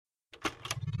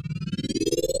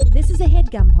a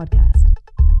HeadGum podcast.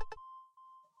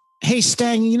 Hey,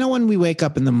 Stang, you know when we wake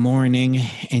up in the morning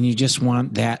and you just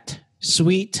want that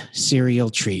sweet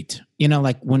cereal treat? You know,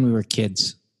 like when we were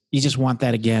kids, you just want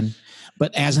that again.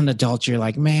 But as an adult, you're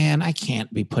like, man, I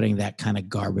can't be putting that kind of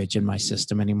garbage in my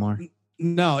system anymore.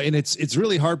 No, and it's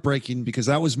really heartbreaking because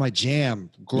that was my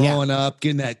jam growing up,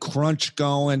 getting that crunch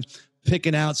going,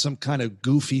 picking out some kind of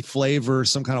goofy flavor,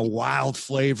 some kind of wild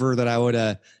flavor that I would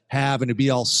have, and it'd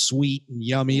be all sweet and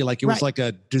yummy. Like it was like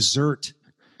a dessert.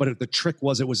 But the trick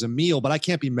was it was a meal, but I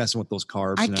can't be messing with those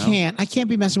carbs. I can't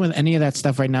be messing with any of that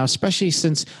stuff right now, especially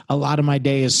since a lot of my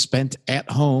day is spent at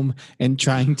home and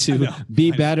trying to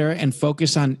be better and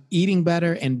focus on eating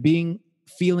better and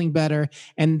feeling better.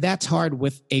 And that's hard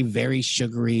with a very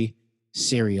sugary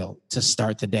cereal to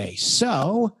start the day.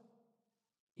 So,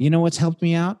 you know what's helped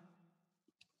me out?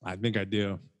 I think I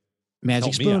do.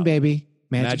 Magic Spoon, baby.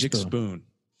 Magic Spoon.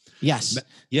 Yes.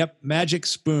 Yep. Magic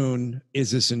Spoon is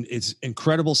this it's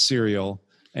incredible cereal.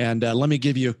 And let me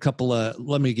give you a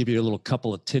little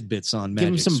couple of tidbits on Magic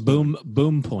Spoon. Give him some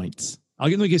boom points.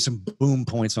 Let me give some boom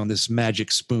points on this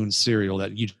Magic Spoon cereal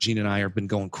that Eugene and I have been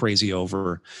going crazy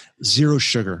over. 0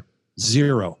 sugar,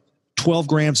 12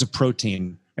 grams of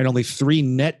protein, and only 3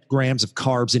 net grams of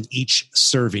carbs in each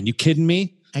serving. You kidding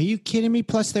me? Are you kidding me?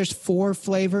 Plus there's 4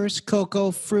 flavors: cocoa,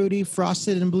 fruity,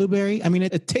 frosted, and blueberry. I mean,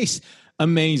 it tastes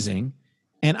amazing,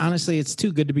 and honestly, it's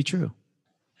too good to be true.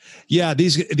 Yeah,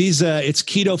 these it's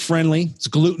keto friendly, it's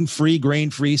gluten free,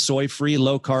 grain free, soy free,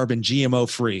 low carb, and GMO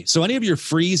free. So any of your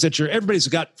frees everybody's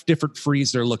got different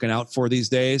frees they're looking out for these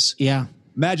days. Yeah,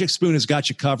 Magic Spoon has got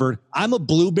you covered. I'm a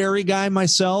blueberry guy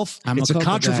myself. It's a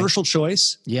controversial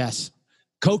choice. Yes,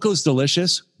 cocoa's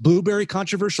delicious. Blueberry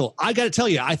controversial. I got to tell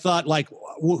you, I thought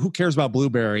who cares about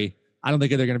blueberry? I don't think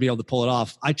they're going to be able to pull it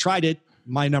off. I tried it.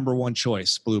 My number one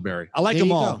choice, blueberry. I like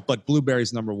them all, but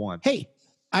blueberry's number one. Hey,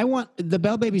 I want the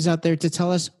Bell Babies out there to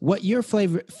tell us what your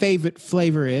favorite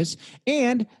flavor is.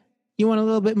 And you want a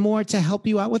little bit more to help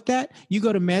you out with that? You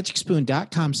go to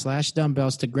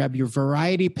magicspoon.com/dumbbells to grab your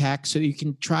variety pack so you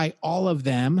can try all of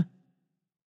them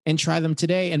and try them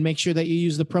today. And make sure that you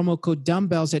use the promo code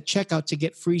dumbbells at checkout to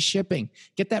get free shipping.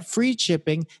 Get that free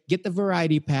shipping, get the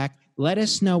variety pack. Let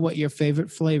us know what your favorite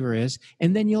flavor is,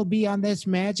 and then you'll be on this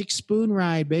Magic Spoon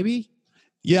ride, baby.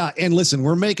 Yeah, and listen,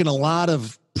 we're making a lot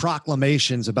of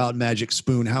proclamations about Magic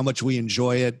Spoon, how much we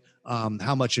enjoy it,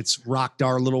 how much it's rocked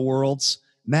our little worlds.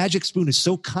 Magic Spoon is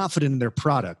so confident in their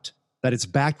product that it's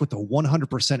backed with a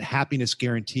 100% happiness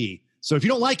guarantee. So if you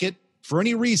don't like it, for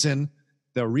any reason,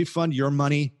 they'll refund your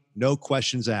money, no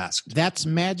questions asked. That's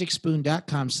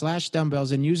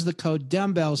magicspoon.com/dumbbells and use the code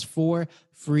dumbbells for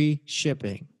free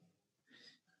shipping.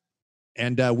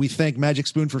 And we thank Magic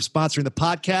Spoon for sponsoring the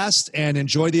podcast, and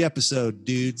enjoy the episode,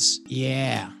 dudes.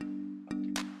 Yeah.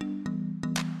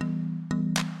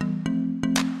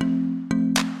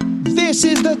 This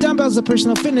is the Dumbbells, the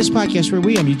personal fitness podcast where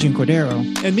I'm Eugene Cordero.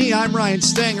 And me, I'm Ryan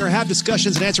Stanger, have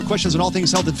discussions and answer questions on all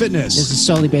things health and fitness. This is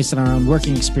solely based on our own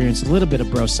working experience, a little bit of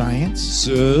bro science.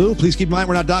 So please keep in mind,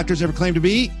 we're not doctors, never claim to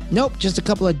be. Nope, just a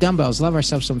couple of dumbbells. Love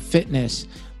ourselves some fitness.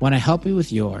 Want to help you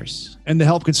with yours. And the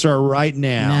help can start right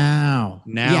now.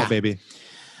 Now, yeah. Baby.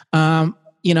 And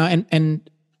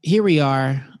here we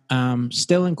are,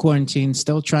 still in quarantine,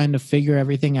 still trying to figure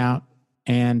everything out.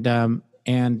 And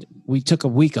we took a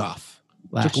week off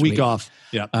last week.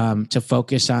 Yeah. To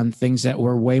focus on things that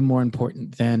were way more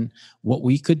important than what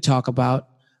we could talk about,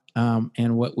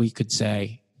 and what we could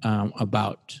say,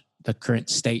 about the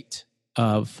current state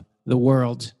of the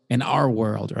world and our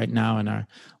world right now, and our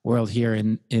world here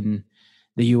in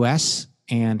the U.S.,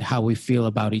 and how we feel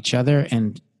about each other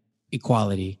and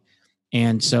equality.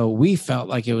 And so we felt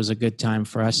like it was a good time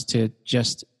for us to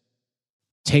just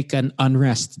take an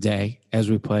unrest day, as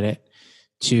we put it,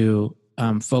 to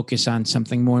focus on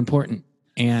something more important.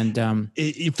 And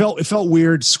it felt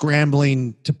weird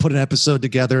scrambling to put an episode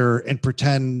together and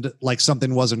pretend like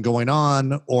something wasn't going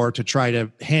on, or to try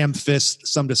to ham fist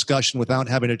some discussion without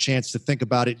having a chance to think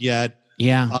about it yet.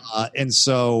 Yeah. And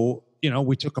so,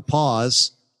 we took a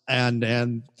pause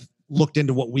and looked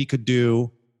into what we could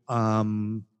do,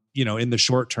 in the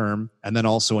short term, and then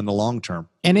also in the long term.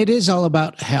 And it is all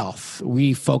about health.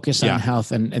 We focus on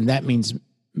health, and that means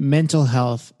mental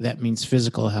health. That means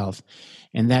physical health.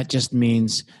 And that just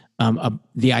means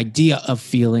the idea of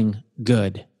feeling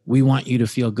good. We want you to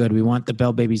feel good. We want the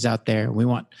Bell Babies out there.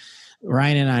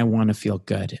 Ryan and I want to feel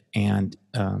good. And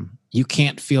you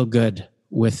can't feel good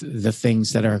with the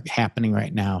things that are happening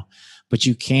right now, but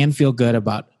you can feel good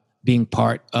about being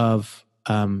part of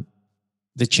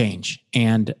the the change.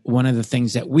 And one of the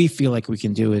things that we feel like we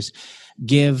can do is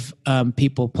give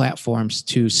people platforms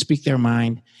to speak their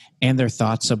mind and their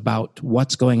thoughts about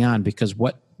what's going on, because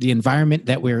what the environment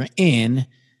that we're in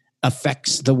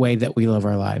affects the way that we live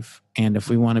our life. And if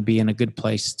we want to be in a good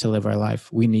place to live our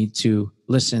life, we need to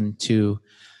listen to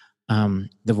the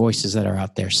voices that are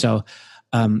out there. So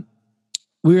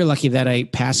we were lucky that a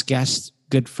past guest,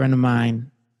 good friend of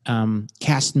mine,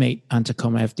 castmate on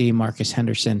Tacoma FD, Marcus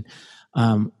Henderson,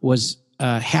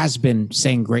 has been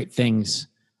saying great things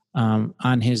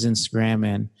on his Instagram,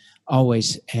 and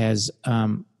always has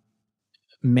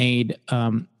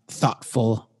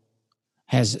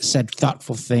said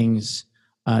thoughtful things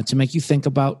to make you think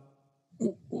about,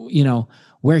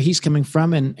 where he's coming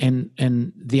from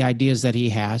and the ideas that he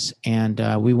has. And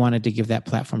we wanted to give that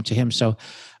platform to him. So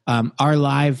our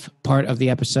live part of the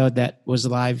episode that was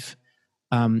live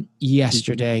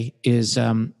yesterday is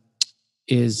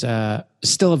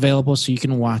still available, so you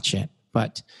can watch it.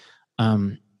 But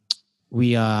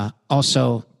we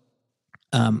also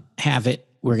have it.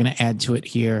 We're going to add to it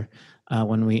here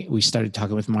when we started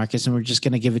talking with Marcus, and we're just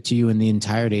going to give it to you in the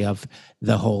entirety of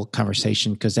the whole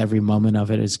conversation, because every moment of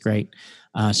it is great.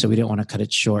 So we didn't want to cut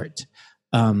it short.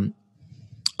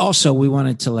 Also, we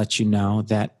wanted to let you know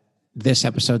that this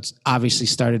episode's obviously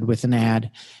started with an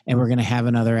ad, and we're going to have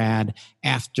another ad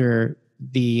after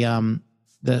the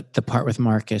part with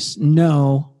Marcus.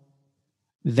 Know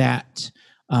that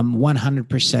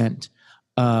 100%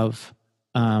 of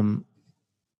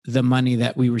the money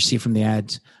that we receive from the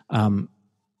ads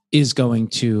is going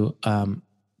to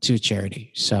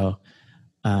charity. So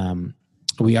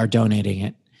we are donating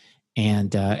it,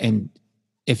 and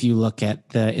if you look at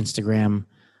the Instagram,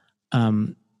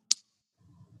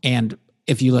 and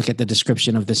if you look at the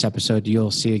description of this episode,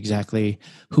 you'll see exactly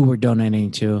who we're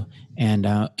donating to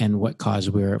and what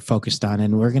cause we're focused on,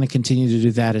 and we're going to continue to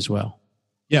do that as well.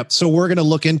 Yep. So we're going to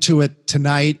look into it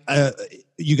tonight.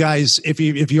 You guys, if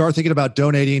you are thinking about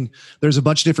donating, there's a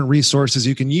bunch of different resources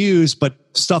you can use, but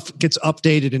stuff gets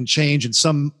updated and changed, and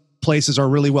some places are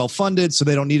really well funded, so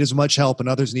they don't need as much help, and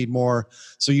others need more.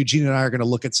 So Eugene and I are going to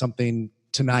look at something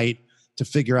tonight to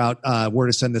figure out where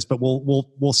to send this, but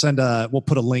we'll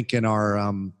put a link in our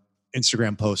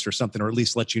Instagram post or something, or at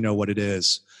least let you know what it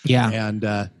is. Yeah. And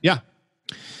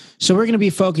So we're going to be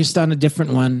focused on a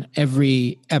different one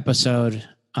every episode.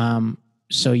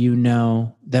 So you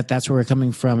know that that's where we're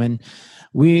coming from, and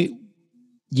you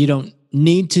don't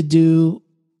need to do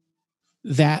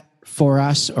that for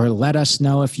us, or let us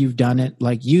know if you've done it.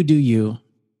 Like, you do you.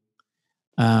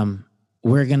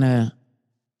 We're gonna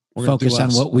focus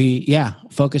on what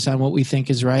we think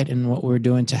is right and what we're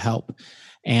doing to help,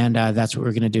 and that's what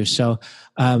we're gonna do. So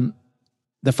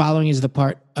the following is the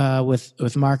part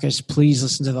with Marcus. Please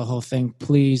listen to the whole thing.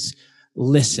 Please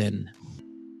listen.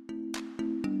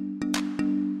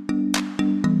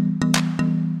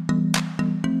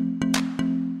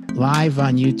 Live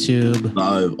on YouTube.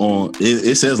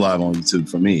 It says live on YouTube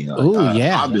for me. Oh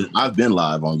yeah, I've been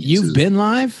live on YouTube. You've been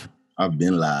live? I've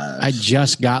been live. I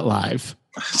just got live.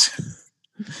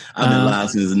 I've been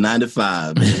live since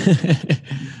 '95.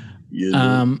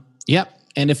 Yep.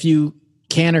 And if you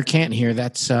can or can't hear,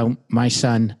 that's my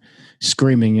son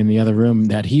screaming in the other room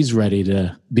that he's ready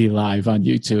to be live on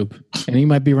YouTube, and he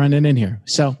might be running in here.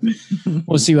 So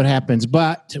we'll see what happens.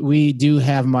 But we do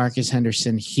have Marcus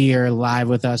Henderson here live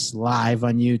with us, live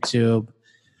on YouTube.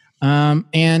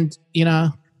 And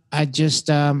I just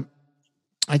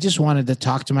wanted to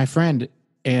talk to my friend,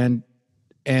 and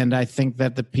I think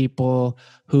that the people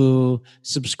who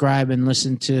subscribe and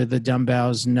listen to the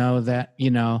Dumbbells know that,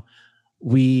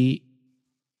 we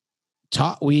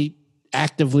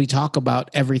actively talk about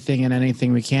everything and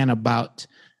anything we can about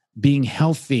being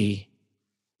healthy,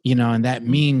 and that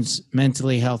means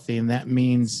mentally healthy, and that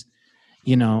means,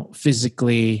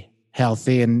 physically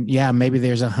healthy. And yeah, maybe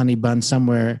there's a honey bun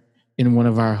somewhere in one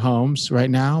of our homes right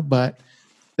now, but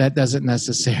that doesn't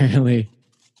necessarily,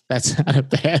 that's not a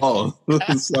bad. Oh,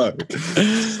 sorry.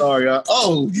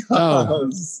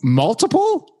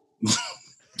 Multiple?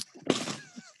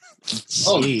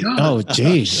 Oh, God. Oh,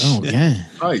 geez. Oh, yeah.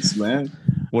 Christ, man.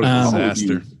 What a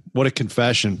disaster. What a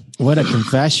confession. What a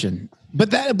confession. But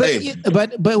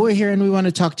we're here and we want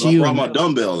to talk to you. I brought my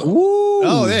dumbbell. Ooh.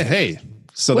 Oh, hey.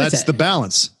 So that's the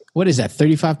balance. What is that?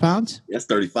 35 pounds? That's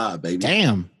 35, baby.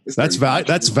 Damn. That's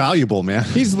valuable, man.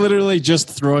 He's literally just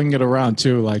throwing it around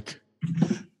too. Like,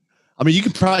 I mean, you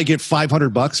could probably get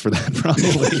 $500 for that,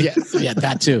 probably. yeah,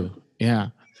 that too. Yeah.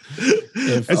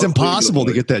 It's impossible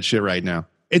to get that shit right now.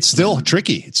 It's still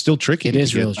tricky. It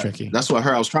is real tricky. That's what I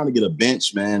heard. I was trying to get a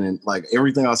bench, man. And like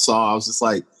everything I saw, I was just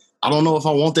like, I don't know if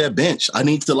I want that bench. I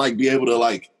need to like be able to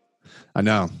like I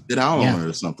know. sit down on it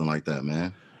or something like that,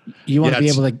 man. You want to be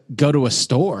able to go to a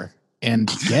store and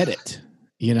get it,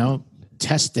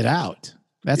 test it out.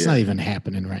 That's not even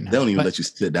happening right now. They don't even let you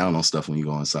sit down on stuff when you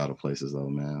go inside of places, though,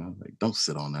 man. Like, don't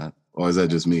sit on that. Or is that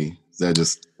just me? Is that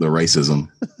just the racism?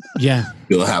 Yeah,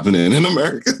 still happening in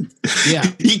America? Yeah,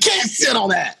 you can't sit on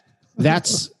that.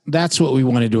 That's what we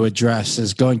wanted to address: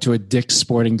 is going to a Dick's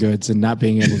Sporting Goods and not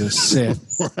being able to sit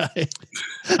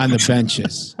on the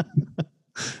benches.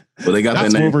 Well, they got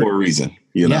that name for a reason,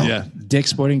 Yeah, Dick's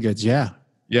Sporting Goods. Yeah,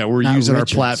 we're not using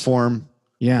Richards. our platform.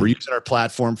 Yeah, we're using our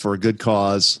platform for a good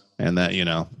cause, and that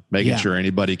making sure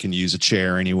anybody can use a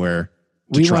chair anywhere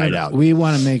to try it out. We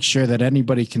want to make sure that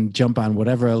anybody can jump on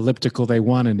whatever elliptical they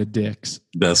want in a Dick's.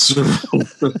 That's true.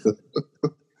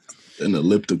 An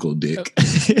elliptical dick.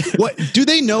 What do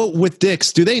they know with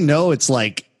Dick's? Do they know it's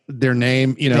like their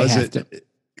name?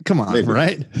 Come on,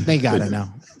 right? They gotta know.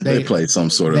 They play some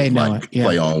sort of like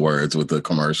play on words with a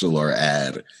commercial or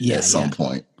ad at some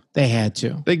point. They had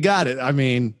to. They got it. I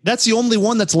mean, that's the only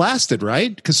one that's lasted,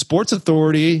 right? Because Sports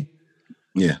Authority,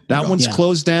 that one's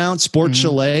closed down. Sports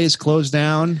Chalet is closed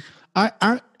down.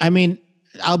 I mean,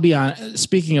 I'll be honest.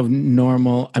 Speaking of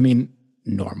normal,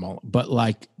 but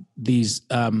like these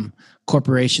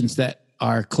corporations that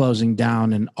are closing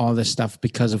down and all this stuff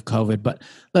because of COVID. But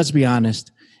let's be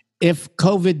honest. If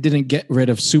COVID didn't get rid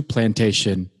of Soup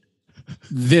Plantation,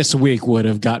 this week would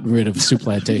have gotten rid of Soup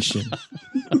Plantation.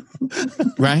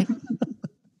 Right?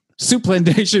 Soup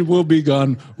Plantation will be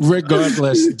gone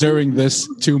regardless during this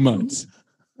 2 months.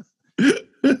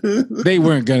 They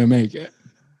weren't going to make it.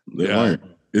 They weren't.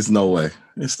 It's no way.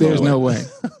 There's no way.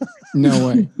 No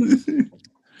way.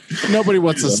 Nobody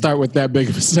wants to start with that big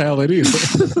of a salad either.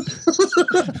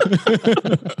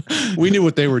 We knew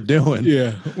what they were doing.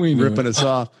 Yeah, we knew ripping us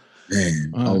off.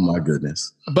 Man, oh my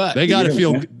goodness! But they got to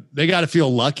feel. They got to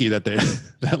feel lucky that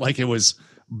like it was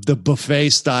the buffet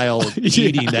style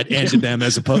eating that ended them,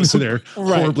 as opposed to their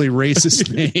horribly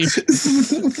racist name.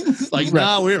 Like,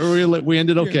 no, we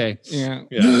ended okay. Yeah.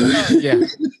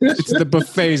 It's the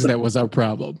buffets that was our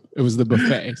problem. It was the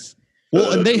buffets.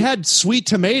 Well, and they had sweet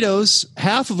tomatoes,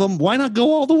 half of them. Why not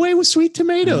go all the way with sweet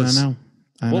tomatoes? I don't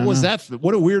know. What was that?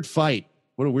 What a weird fight.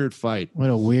 What a weird fight.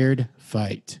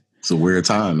 It's a weird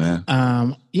time, man.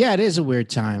 Yeah, it is a weird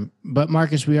time. But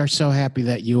Marcus, we are so happy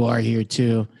that you are here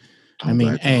too.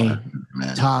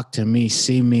 Talk to me,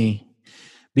 see me,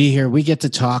 be here. We get to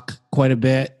talk quite a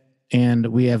bit, and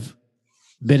we have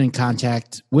been in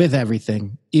contact with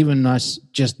everything, even us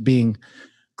just being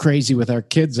crazy with our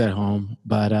kids at home.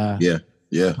 But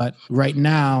But right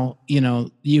now,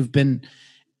 you've been,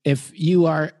 if you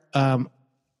are a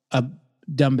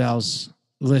Dumbbells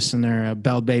listener, a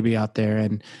Bell baby out there,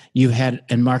 and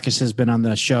and Marcus has been on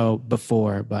the show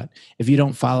before, but if you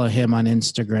don't follow him on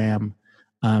Instagram,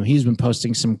 he's been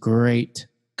posting some great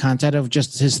content of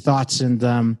just his thoughts, and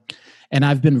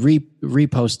I've been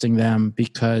reposting them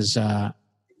because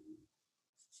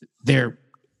they're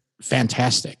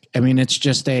fantastic. I mean, it's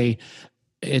just a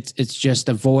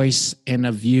voice and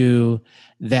a view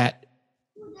that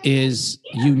is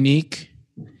unique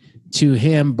to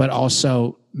him, but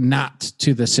also not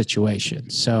to the situation.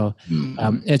 So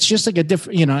it's just like a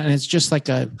different, and it's just like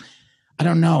I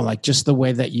don't know, like just the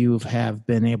way that you have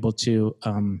been able to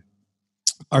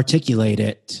articulate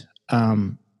it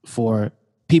for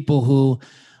people who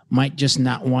might just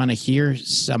not want to hear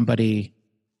somebody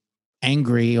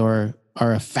angry or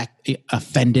are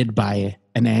offended by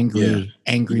an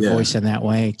angry voice in that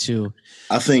way too.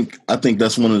 I think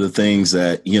that's one of the things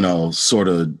that, sort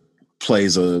of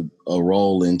plays a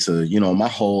role into, my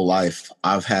whole life.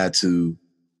 I've had to,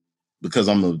 because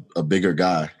I'm a bigger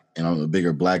guy and I'm a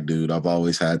bigger black dude, I've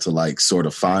always had to like sort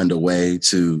of find a way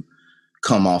to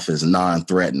come off as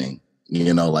non-threatening,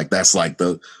 like that's like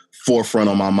the forefront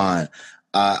of my mind.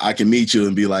 I can meet you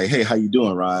and be like, hey, how you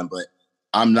doing, Ryan? But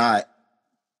I'm not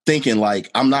thinking like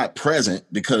I'm not present,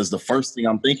 because the first thing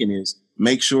I'm thinking is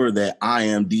make sure that I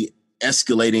am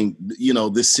de-escalating,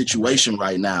 this situation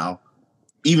right now,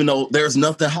 even though there's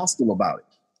nothing hostile about it.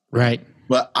 Right.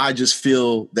 But I just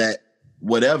feel that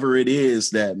whatever it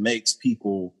is that makes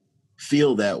people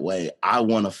feel that way, I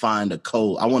want to find a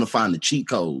code. I want to find the cheat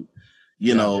code,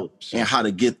 and how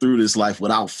to get through this life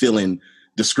without feeling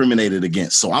discriminated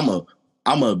against. So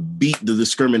I'm a beat the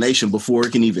discrimination before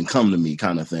it can even come to me,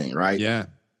 kind of thing. Right. Yeah.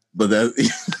 But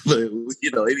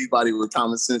anybody with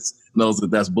common sense knows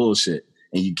that that's bullshit,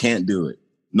 and you can't do it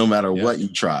no matter what you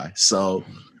try. So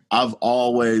I've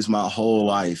always, my whole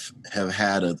life, have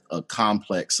had a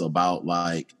complex about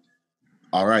like,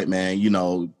 all right, man,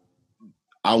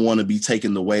 I want to be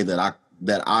taken the way that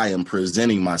that I am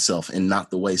presenting myself and not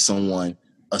the way someone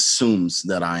assumes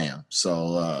that I am.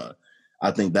 So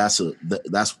I think that's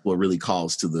what really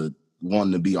calls to the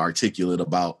wanting to be articulate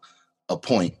about a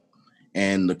point.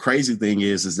 And the crazy thing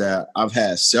is that I've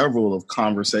had several of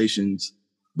conversations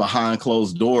behind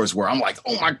closed doors where I'm like,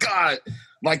 oh my God,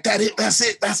 like that's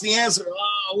it. That's the answer.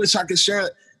 Oh, I wish I could share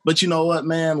it. But you know what,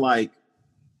 man? Like,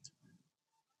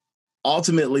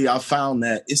 ultimately, I found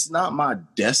that it's not my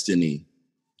destiny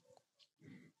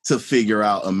to figure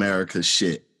out America's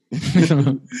shit.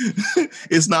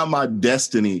 It's not my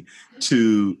destiny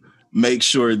to make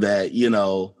sure that,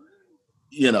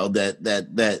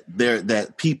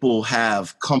 that people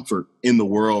have comfort in the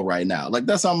world right now. Like,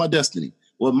 that's not my destiny.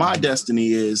 What my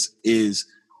destiny is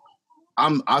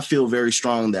I feel very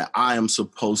strong that I am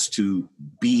supposed to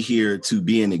be here to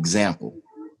be an example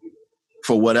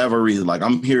for whatever reason. Like,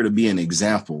 I'm here to be an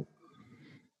example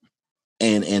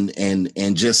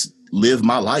and just live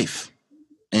my life.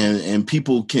 And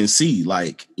people can see,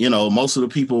 like, most of the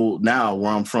people now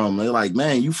where I'm from, they're like,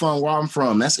 man, you from where I'm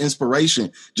from. That's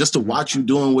inspiration just to watch you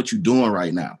doing what you're doing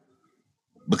right now.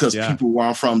 Because people where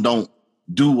I'm from don't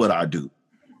do what I do.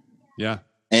 Yeah.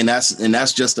 And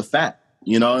that's just a fact.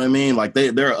 You know what I mean? Like,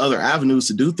 there are other avenues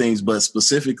to do things, but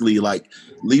specifically, like,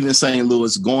 leaving St.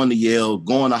 Louis, going to Yale,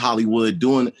 going to Hollywood,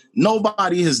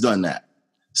 nobody has done that.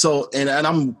 So, and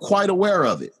I'm quite aware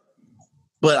of it.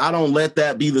 But I don't let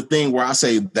that be the thing where I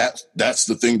say that's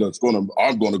the thing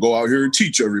I'm going to go out here and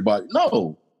teach everybody.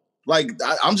 No, like,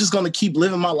 I'm just going to keep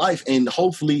living my life. And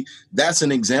hopefully that's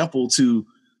an example to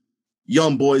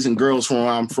young boys and girls from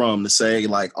where I'm from to say,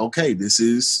 like, okay, this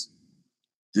is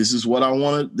what I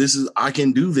want to, I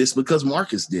can do this because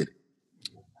Marcus did it.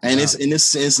 And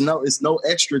it's no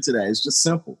extra to that. It's just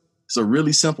simple. It's a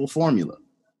really simple formula,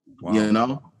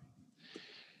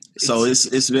 So it's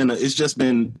just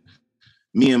been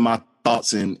me and my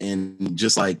thoughts and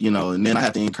just like, and then I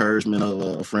had the encouragement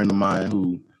of a friend of mine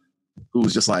who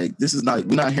was just like,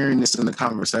 we're not hearing this in the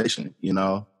conversation.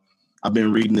 I've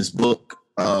been reading this book,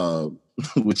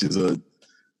 which is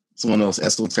it's one of those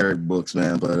esoteric books,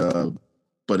 man.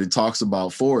 But it talks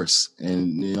about force.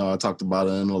 And, I talked about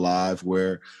it in the live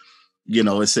where,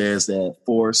 it says that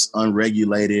force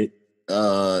unregulated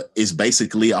is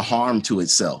basically a harm to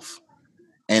itself.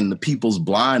 And the people's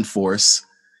blind force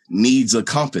needs a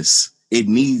compass. It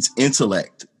needs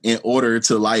intellect in order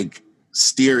to, like,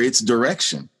 steer its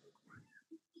direction.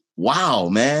 Wow,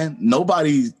 man.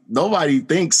 Nobody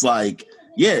thinks like,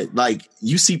 like,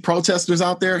 you see protesters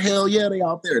out there. Hell yeah, they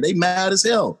out there. They mad as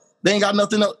hell. They ain't got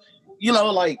nothing else.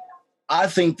 Like, I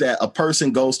think that a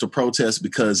person goes to protest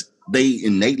because they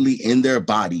innately in their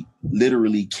body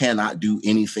literally cannot do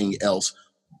anything else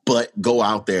but go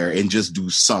out there and just do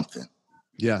something.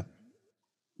 Yeah.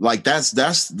 Like,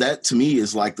 that to me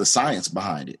is like the science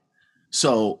behind it.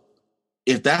 So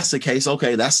if that's the case,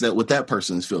 okay, that's what that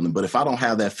person is feeling. But if I don't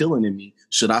have that feeling in me,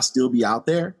 should I still be out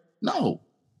there? No,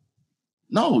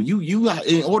 you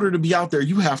in order to be out there,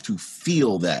 you have to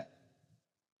feel that.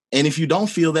 And if you don't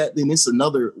feel that, then it's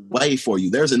another way for you.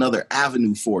 There's another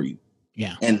avenue for you.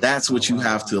 Yeah. And that's what you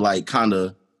have to, like, kind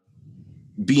of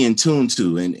be in tune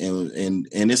to. And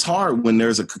it's hard when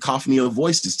there's a cacophony of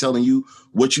voices telling you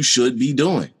what you should be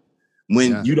doing,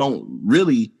 when you don't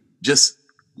really just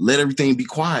let everything be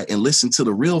quiet and listen to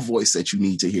the real voice that you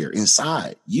need to hear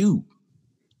inside you.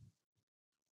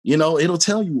 It'll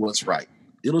tell you what's right.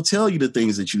 It'll tell you the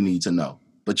things that you need to know,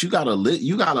 but you gotta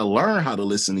learn how to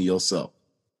listen to yourself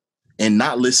and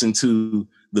not listen to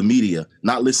the media,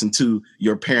 not listen to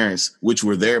your parents, which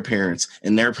were their parents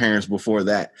and their parents before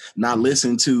that, not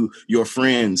listen to your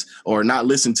friends, or not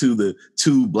listen to the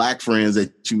two black friends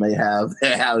that you may have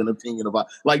that have an opinion about.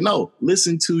 Like, no,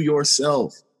 listen to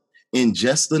yourself,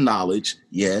 ingest the knowledge.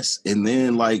 Yes. And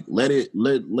then, like, let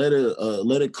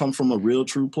it come from a real,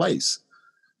 true place,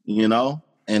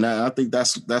 And I think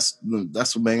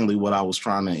that's mainly what I was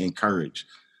trying to encourage,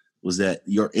 was that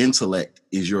your intellect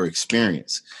is your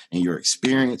experience, and your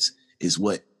experience is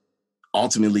what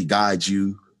ultimately guides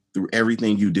you through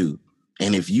everything you do.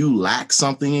 And if you lack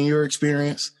something in your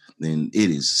experience, then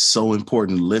it is so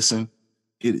important to listen.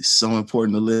 It is so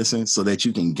important to listen so that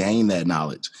you can gain that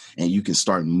knowledge and you can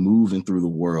start moving through the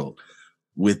world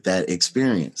with that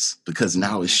experience, because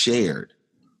now it's shared.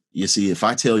 You see, if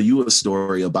I tell you a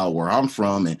story about where I'm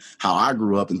from and how I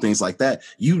grew up and things like that,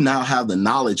 you now have the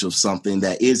knowledge of something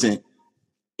that isn't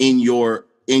in your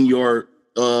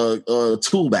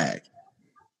tool bag.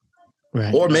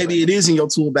 Right. Or maybe it is in your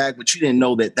tool bag, but you didn't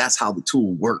know that that's how the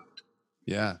tool worked.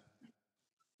 Yeah.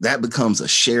 That becomes a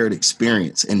shared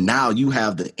experience. And now you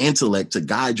have the intellect to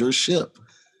guide your ship.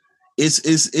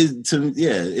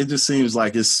 it just seems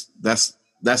like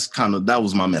that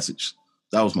was my message.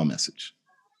 That was my message.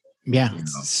 Yeah.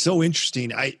 So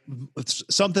interesting. It's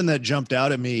something that jumped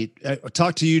out at me. I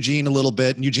talked to Eugene a little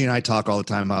bit, and Eugene and I talk all the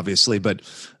time, obviously, but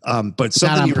something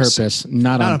not on purpose.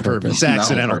 Not on purpose. It's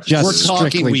accidental. Just we're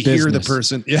talking, we business. hear the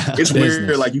person. Yeah. It's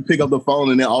weird. Like you pick up the phone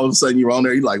and then all of a sudden you're on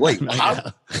there. You're like, wait,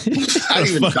 I didn't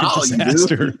even call you,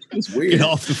 dude. It's weird. Get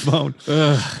off the phone.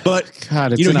 But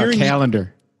God, it's in our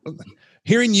calendar.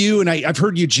 Hearing you, and I've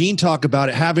heard Eugene talk about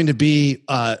it having to be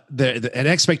an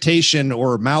expectation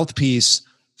or mouthpiece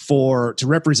to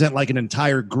represent like an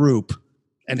entire group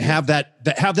and have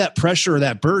that pressure or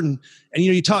that burden.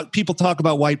 And, people talk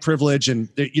about white privilege, and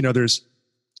there's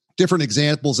different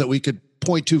examples that we could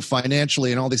point to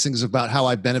financially and all these things about how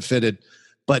I benefited.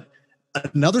 But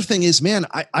another thing is, man,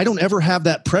 I don't ever have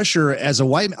that pressure as a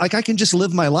white, like I can just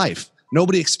live my life.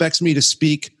 Nobody expects me to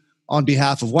speak on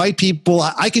behalf of white people.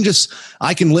 I can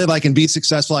live, I can be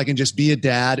successful. I can just be a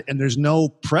dad, and there's no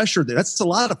pressure there. That's a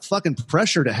lot of fucking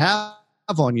pressure to have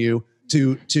on you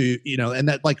to and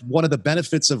that, like, one of the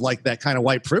benefits of like that kind of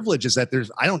white privilege is that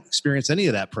I don't experience any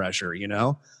of that pressure,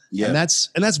 Yeah. And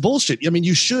that's bullshit. I mean,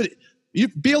 you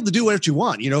be able to do whatever you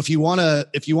want. If you want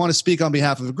to speak on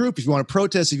behalf of a group, if you want to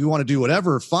protest, if you want to do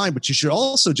whatever, fine. But you should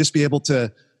also just be able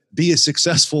to be a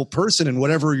successful person in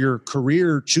whatever your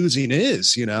career choosing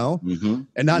is, and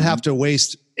not have to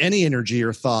waste any energy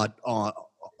or thought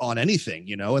on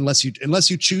anything, unless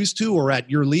you choose to, or at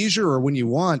your leisure, or when you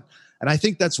want. And I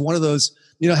think that's one of those,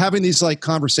 having these like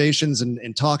conversations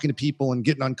and talking to people and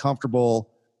getting uncomfortable,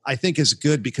 I think is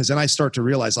good, because then I start to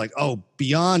realize, like, oh,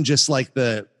 beyond just like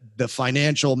the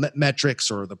financial metrics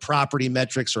or the property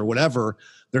metrics or whatever,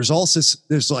 there's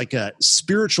like a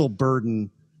spiritual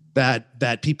burden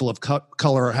that people of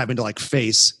color are having to like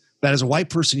face, that as a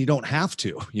white person you don't have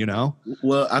to,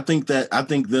 Well,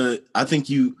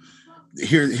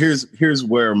 here's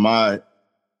where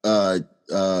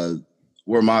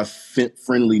my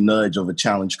friendly nudge of a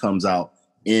challenge comes out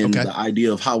in the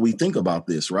idea of how we think about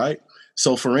this, right?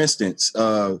 So, for instance,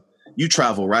 you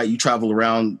travel, right? You travel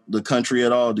around the country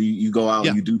at all? Do you go out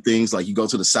and you do things like you go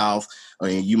to the South,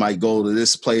 and you might go to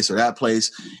this place or that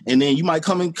place, and then you might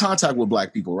come in contact with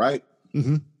Black people, right?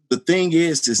 Mm-hmm. The thing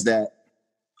is that,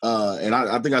 and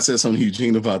I think I said something to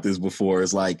Eugene about this before,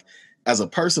 is like, as a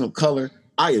person of color,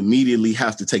 I immediately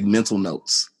have to take mental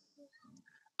notes.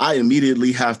 I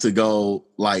immediately have to go,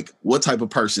 like, what type of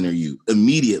person are you?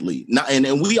 Immediately. Now,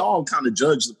 and we all kind of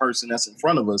judge the person that's in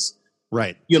front of us,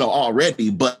 right? Already,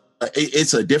 but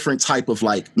it's a different type of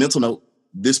like mental note.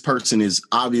 This person is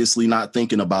obviously not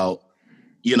thinking about,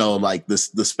 like the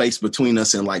space between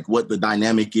us and like what the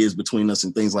dynamic is between us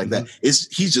and things like that. He's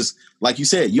just, like you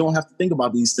said, you don't have to think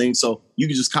about these things. So you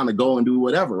can just kind of go and do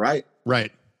whatever. Right.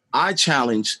 Right. I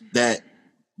challenge that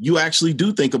you actually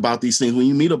do think about these things when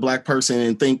you meet a Black person,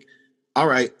 and think, all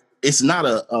right, it's not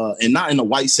and not in a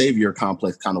white savior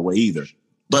complex kind of way either,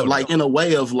 but in a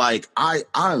way of like,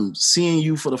 I'm seeing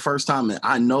you for the first time, and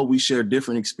I know we share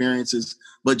different experiences,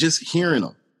 but just hearing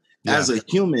them as a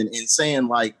human and saying,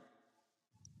 like,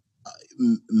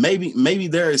 maybe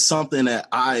there is something that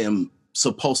I am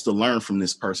supposed to learn from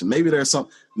this person. Maybe there's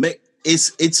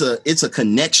it's a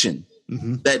connection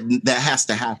that has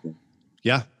to happen.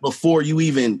 Yeah. Before you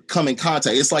even come in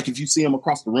contact. It's like if you see them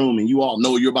across the room and you all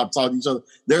know you're about to talk to each other,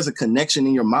 there's a connection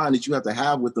in your mind that you have to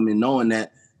have with them, and knowing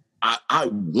that I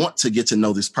want to get to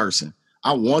know this person.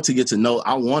 I want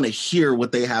to hear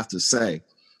what they have to say.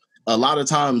 A lot of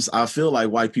times I feel like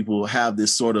white people have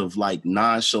this sort of like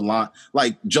nonchalant,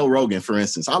 like Joe Rogan, for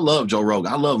instance. I love Joe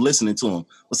Rogan. I love listening to him.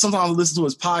 But sometimes I listen to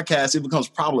his podcast, it becomes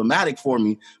problematic for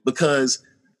me, because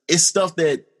it's stuff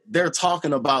that they're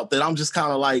talking about that I'm just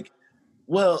kind of like,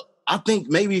 well, I think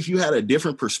maybe if you had a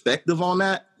different perspective on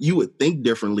that, you would think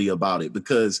differently about it,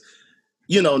 because,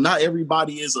 not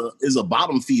everybody is a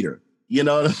bottom feeder. You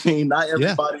know what I mean? Not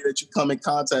everybody that you come in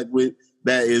contact with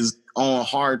that is on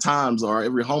hard times, or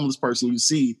every homeless person you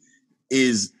see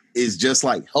is just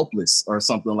like helpless or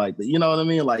something like that. You know what I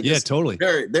mean? Like, totally.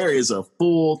 There is a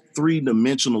full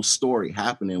 3-dimensional story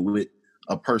happening with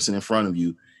a person in front of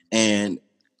you. And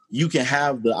you can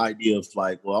have the idea of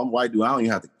like, well, I'm white dude, I don't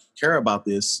even have to care about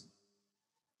this.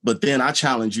 But then I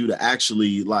challenge you to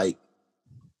actually like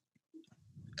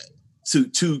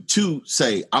to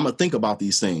say, I'm gonna think about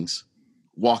these things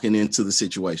walking into the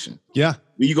situation. Yeah.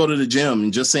 When you go to the gym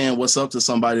and just saying what's up to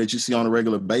somebody that you see on a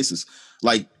regular basis,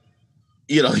 like,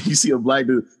 you see a Black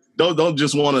dude, don't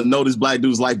just want to know this Black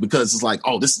dude's life because it's like,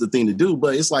 oh, this is the thing to do.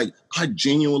 But it's like, I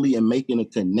genuinely am making a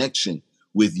connection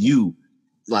with you,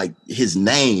 like his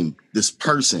name, this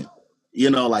person. You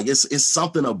know, like it's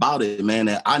something about it, man,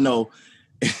 that I know.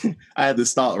 I had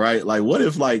this thought, right? Like, what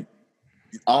if like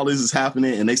all this is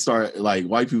happening and they start like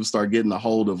white people start getting a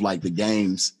hold of like the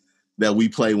games that we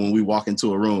play when we walk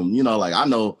into a room. You know, like I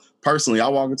know personally, I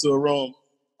walk into a room,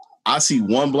 I see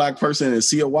one black person and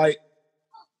see a white,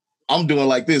 I'm doing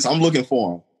like this. I'm looking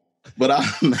for them. But I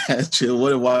imagine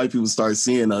what if white people start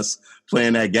seeing us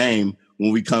playing that game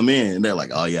when we come in and they're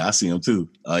like, oh yeah, I see them too.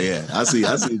 Oh yeah, I see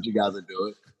what you guys are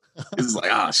doing. It's like,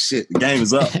 oh shit, the game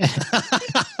is up.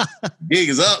 Gig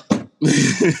is up.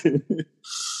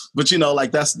 But you know,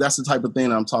 like that's the type of thing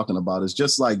that I'm talking about. It's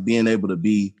just like being able to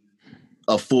be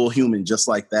a full human just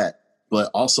like that, but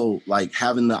also like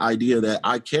having the idea that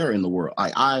I care in the world.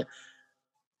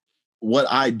 What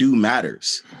I do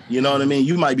matters. You know what I mean?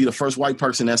 You might be the first white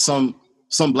person that some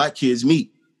black kids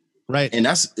meet. Right. And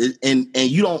that's and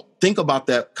you don't think about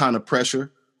that kind of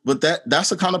pressure, but that's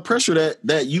the kind of pressure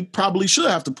that you probably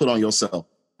should have to put on yourself.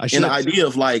 And the idea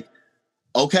of like,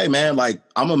 okay, man, like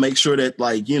I'm gonna make sure that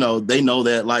like, you know, they know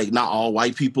that like not all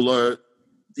white people are,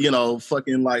 you know,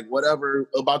 fucking like whatever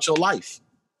about your life.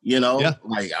 You know,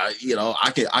 like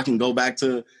I can go back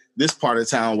to this part of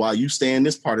town while you stay in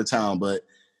this part of town, but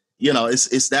you know,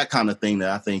 it's that kind of thing that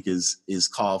I think is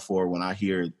called for when I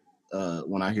hear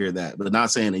that. But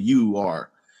not saying that you are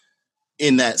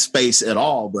in that space at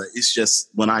all, but it's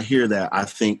just when I hear that, I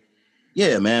think,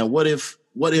 yeah, man, what if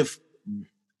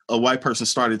a white person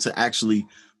started to actually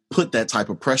put that type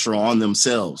of pressure on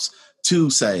themselves to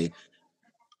say,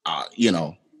 you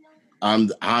know,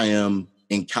 I am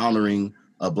encountering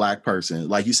a black person.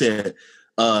 Like you said,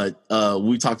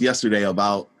 we talked yesterday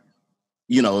about,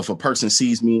 you know, if a person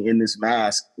sees me in this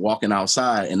mask walking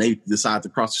outside and they decide to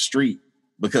cross the street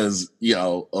because, you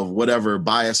know, of whatever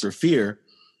bias or fear,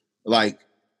 like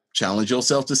challenge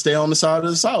yourself to stay on the side of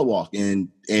the sidewalk and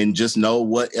just know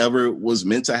whatever was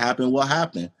meant to happen will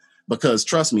happen. Because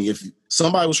trust me, if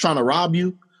somebody was trying to rob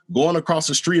you, going across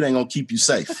the street ain't gonna keep you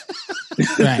safe.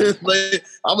 Right.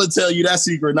 I'm gonna tell you that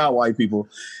secret, not white people.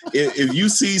 If you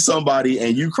see somebody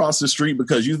and you cross the street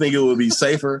because you think it would be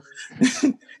safer,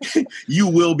 you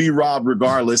will be robbed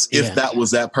regardless if that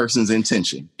was that person's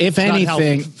intention. If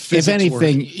anything,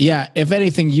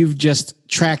 you've just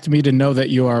tracked me to know that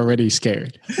you are already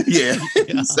scared. Yeah,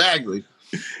 exactly.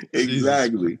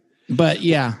 Exactly. But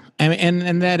yeah,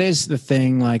 and that is the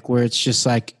thing, like where it's just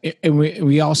like, and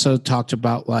we also talked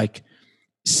about like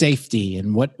safety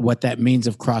and what that means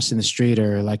of crossing the street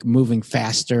or like moving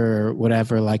faster or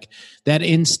whatever. Like that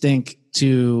instinct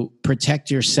to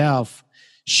protect yourself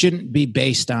shouldn't be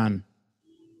based on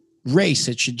race.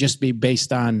 It should just be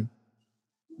based on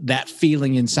that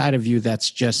feeling inside of you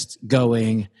that's just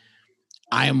going,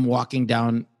 I am walking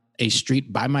down a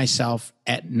street by myself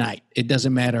at night. It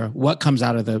doesn't matter what comes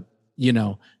out of the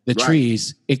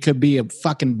trees. It could be a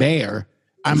fucking bear.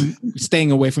 I'm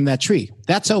staying away from that tree.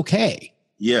 That's okay.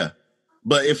 Yeah.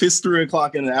 But if it's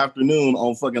 3:00 in the afternoon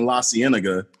on fucking La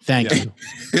Cienega, thank you.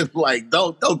 Like,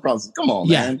 don't cross it. Come on,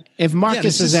 man. If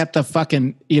Marcus is at the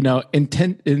fucking,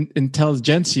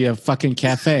 intelligentsia fucking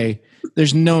cafe,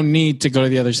 there's no need to go to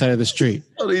the other side of the street.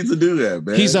 No need to do that,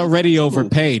 man. He's already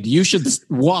overpaid. You should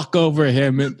walk over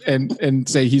him and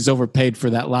say he's overpaid for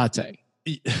that latte.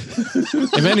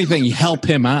 If anything, help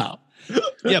him out.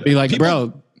 Yeah, be like,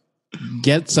 bro,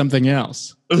 get something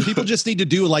else. People just need to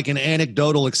do like an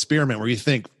anecdotal experiment where you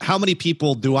think, how many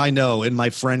people do I know in my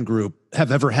friend group have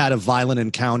ever had a violent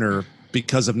encounter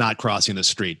because of not crossing the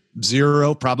street?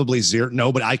 Zero, probably zero.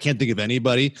 No, but I can't think of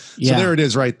anybody. So there it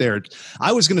is right there.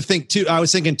 I was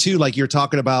thinking too, like you're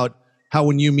talking about how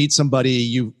when you meet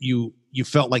somebody, you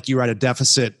felt like you were at a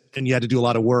deficit and you had to do a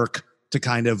lot of work to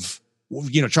kind of,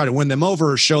 try to win them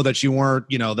over or show that you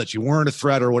weren't a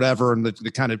threat or whatever. And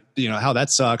the kind of, how that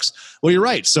sucks. Well, you're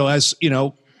right. So as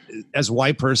a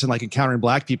white person, like encountering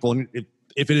black people, and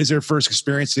if it is their first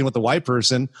experience dealing with a white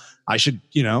person, I should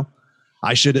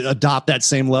adopt that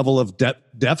same level of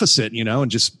deficit,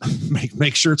 and just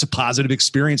make sure it's a positive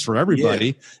experience for everybody.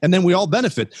 Yeah. And then we all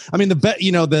benefit. I mean,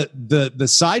 the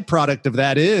side product of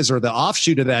that or the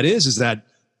offshoot of that is that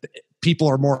people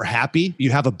are more happy.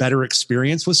 You have a better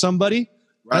experience with somebody.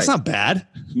 Right. That's not bad.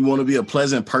 You want to be a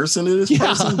pleasant person to this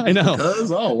person? I know. Because,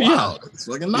 wow, it's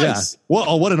fucking nice. Yeah.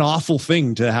 Well, what an awful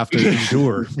thing to have to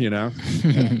endure,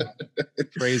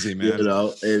 Crazy, man.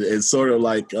 It's sort of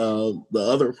like the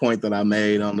other point that I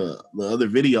made on the other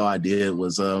video I did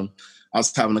was I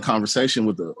was having a conversation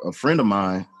with a friend of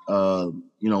mine, one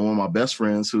of my best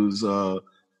friends who's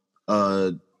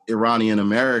Iranian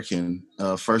American,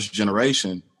 first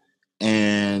generation.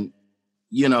 And,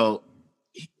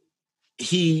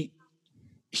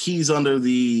 he's under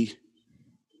the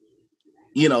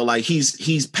you know, like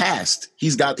he's passed.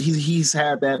 He's had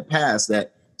that past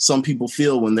that some people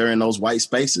feel when they're in those white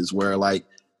spaces where like,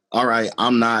 all right,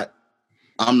 I'm not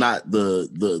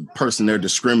the person they're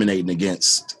discriminating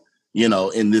against, you know,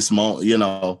 in this moment, you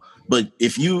know. But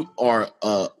if you are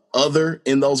other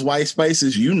in those white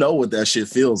spaces, you know what that shit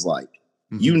feels like.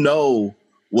 Mm-hmm. You know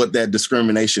what that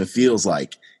discrimination feels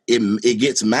like. It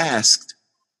gets masked,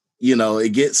 you know,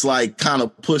 it gets like kind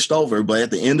of pushed over. But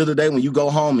at the end of the day, when you go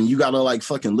home and you gotta like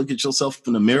fucking look at yourself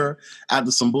in the mirror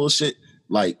after some bullshit,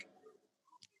 like,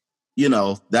 you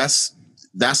know, that's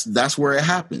where it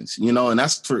happens, you know, and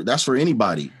that's for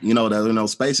anybody, you know, that in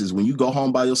those spaces. When you go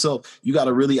home by yourself, you got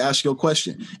to really ask your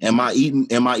question. Am I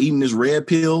eating this red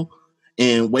pill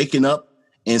and waking up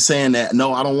and saying that,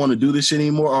 no, I don't want to do this shit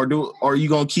anymore? Or are you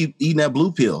going to keep eating that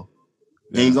blue pill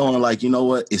and going like, you know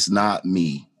what? It's not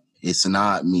me. It's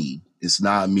not me. It's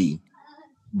not me,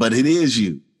 but it is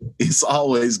you. It's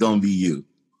always going to be you.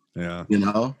 Yeah. You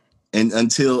know, and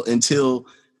until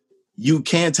you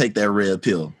can take that red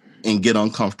pill and get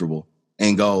uncomfortable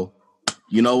and go,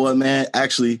 you know what, man,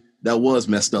 actually, that was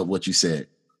messed up what you said.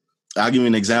 I'll give you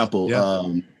an example,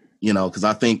 you know, because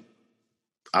I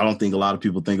don't think a lot of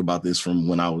people think about this from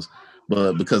when I was,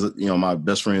 but because, you know, my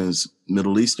best friend's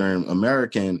Middle Eastern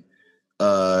American,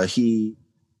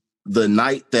 the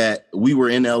night that we were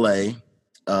in LA,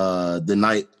 the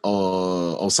night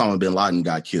Osama bin Laden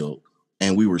got killed,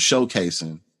 and we were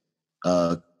showcasing,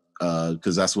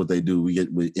 because that's what they do. We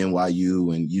get with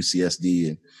NYU and UCSD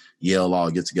and Yale all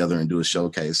get together and do a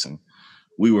showcase. And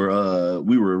we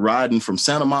were riding from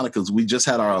Santa Monica, because we just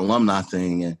had our alumni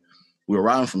thing, and we were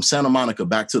riding from Santa Monica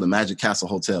back to the Magic Castle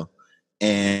Hotel.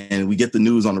 And we get the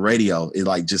news on the radio. It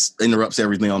like just interrupts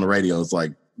everything on the radio. It's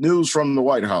like news from the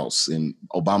White House, and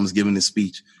Obama's giving his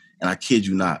speech. And I kid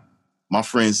you not, my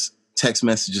friends' text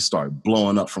messages started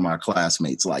blowing up from our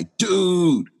classmates. Like,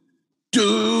 dude,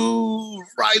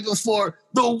 right before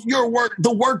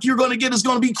the work you're going to get is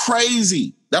going to be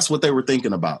crazy. That's what they were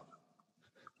thinking about.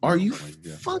 Are you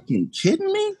fucking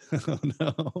kidding me? Oh,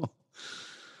 no.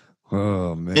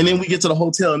 Oh, man. And then we get to the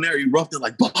hotel and they're erupted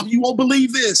like, Bob, you won't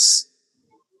believe this.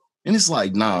 And it's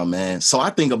like, nah, man. So I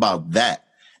think about that.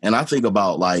 And I think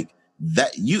about like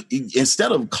that you,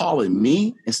 instead of calling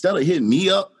me, instead of hitting me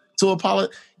up to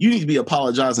apologize, you need to be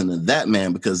apologizing to that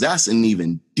man, because that's an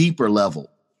even deeper level.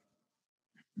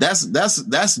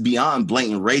 That's beyond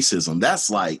blatant racism. That's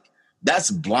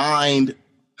blind.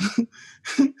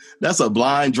 That's a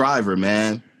blind driver,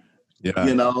 man. Yeah.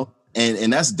 You know,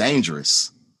 and that's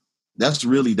dangerous. That's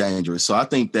really dangerous. So I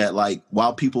think that like,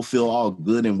 while people feel all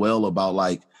good and well about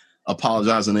like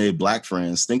apologizing to their black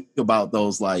friends, think about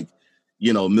those like,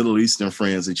 you know, Middle Eastern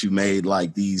friends that you made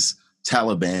like these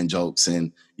Taliban jokes,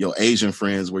 and your Asian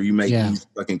friends where you make these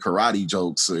fucking karate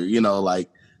jokes, or, you know, like,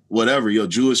 whatever, your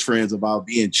Jewish friends about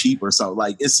being cheap or something.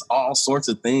 Like, it's all sorts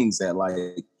of things that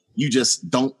like you just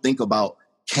don't think about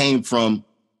came from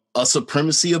a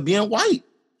supremacy of being white.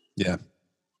 Yeah.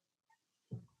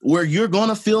 Where you're going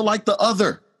to feel like the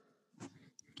other.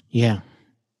 Yeah.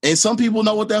 And some people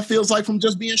know what that feels like from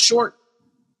just being short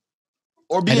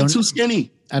or being too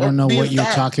skinny. I don't know what you're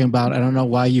fat. talking about. I don't know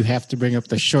why you have to bring up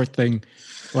the short thing,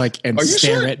 like, and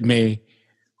stare at me.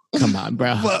 Come on,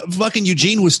 bro. Well, fucking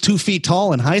Eugene was 2 feet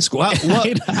tall in high school.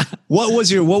 What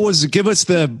was give us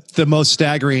the most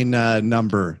staggering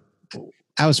number?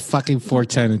 I was fucking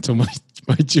 4'10" until my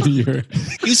junior year.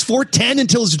 He's 4'10"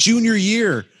 until his junior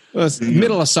year. It was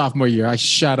middle of sophomore year. I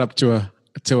shot up to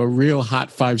a real hot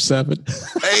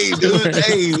 5'7". Hey, dude.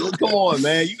 Hey, come on,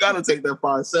 man. You got to take that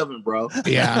 5'7", bro.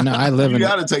 Yeah, no, I live you in. You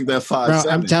got to take that 5'7".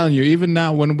 Bro, I'm telling you, even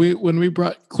now, when we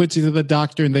brought Quincy to the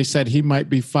doctor and they said he might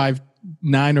be 5'9"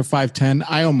 or 5'10",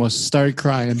 I almost started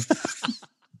crying.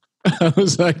 I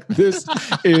was like, this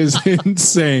is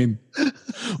insane.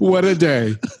 What a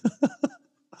day.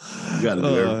 You got to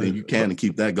do everything you can to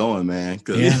keep that going, man.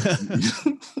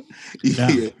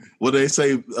 Yeah. What do they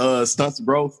say? Stunts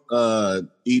growth,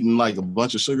 eating like a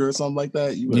bunch of sugar or something like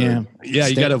that. You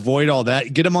got to avoid all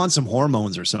that. Get him on some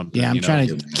hormones or something. Yeah, I'm trying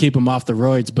to keep him off the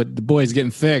roids, but the boy's getting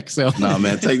thick. So nah,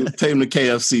 man, take him to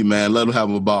KFC, man. Let him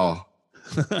have a ball.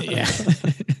 Yeah.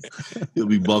 He'll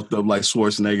be bulked up like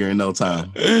Schwarzenegger in no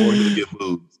time, or he'll get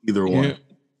moved. Either one.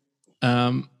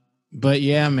 Yeah. But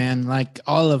yeah, man, like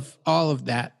all of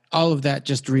that,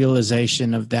 just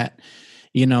realization of that,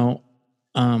 you know,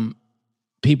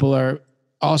 people are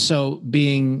also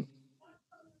being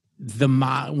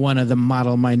one of the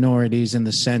model minorities in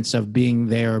the sense of being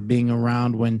there or being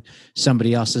around when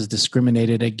somebody else is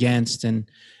discriminated against,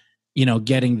 and, you know,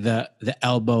 getting the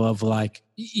elbow of like,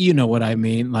 you know what I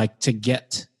mean? Like to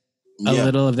get a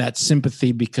little of that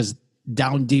sympathy, because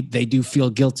down deep, they do feel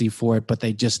guilty for it, but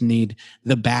they just need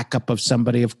the backup of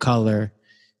somebody of color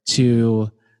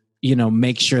to,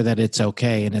 make sure that it's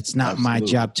okay. And it's not my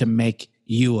job to make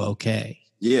you okay.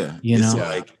 Yeah.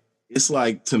 It's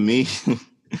like to me,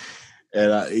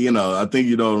 and I think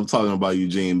you know what I'm talking about,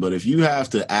 Eugene, but if you have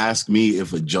to ask me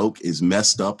if a joke is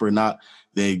messed up or not,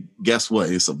 then guess what?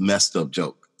 It's a messed up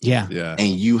joke. Yeah. Yeah.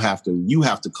 And you have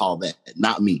to call that,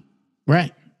 not me.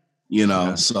 Right.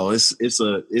 So it's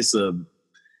an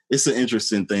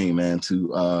interesting thing, man,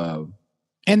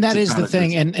 and that is the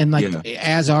thing. And like,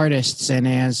 as artists and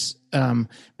as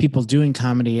people doing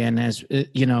comedy, and as,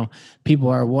 people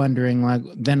are wondering, like,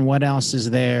 then what else is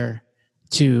there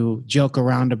to joke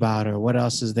around about, or what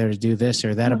else is there to do this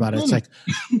or that about it? It's like,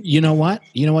 you know what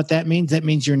that means? That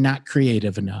means you're not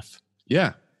creative enough.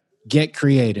 Yeah. Get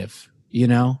creative,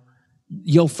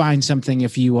 you'll find something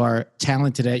if you are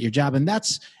talented at your job. And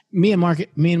that's me and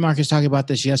Marcus talking about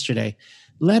this yesterday.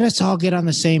 Let us all get on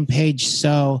the same page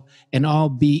and all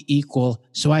be equal,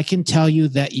 so I can tell you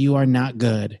that you are not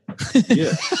good.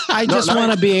 Yeah. I just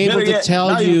want to be able to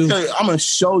tell you. I'm going to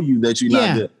show you that you're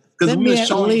not good. Because we've been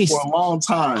showing you for a long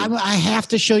time. I have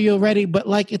to show you already, but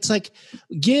it's like,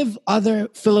 give other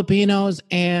Filipinos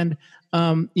and,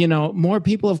 more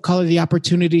people of color the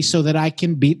opportunity so that I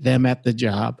can beat them at the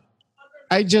job.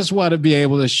 I just want to be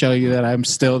able to show you that I'm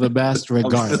still the best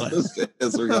regardless.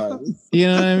 You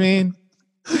know what I mean?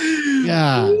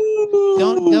 Yeah.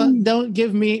 Don't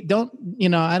give me, don't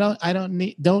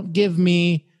give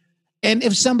me. And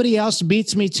if somebody else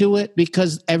beats me to it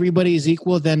because everybody is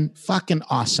equal, then fucking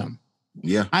awesome.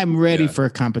 Yeah. I'm ready for a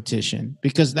competition,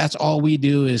 because that's all we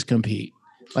do is compete.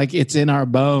 Like, it's in our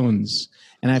bones.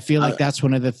 And I feel like that's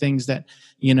one of the things that,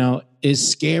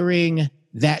 is scaring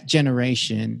that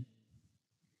generation,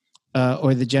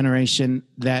 or the generation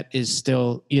that is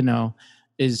still,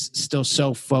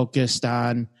 so focused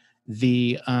on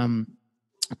the,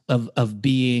 of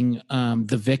being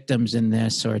the victims in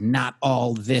this, or not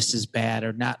all this is bad,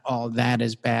 or not all that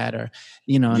is bad, or,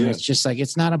 and it's just like,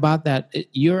 it's not about that.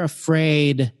 You're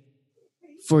afraid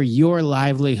for your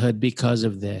livelihood because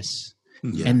of this.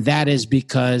 Yeah. And that is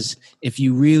because if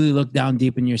you really look down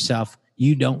deep in yourself,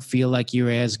 you don't feel like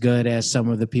you're as good as some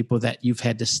of the people that you've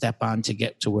had to step on to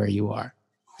get to where you are.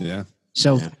 Yeah.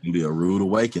 So it'll be a rude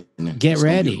awakening. Get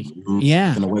ready.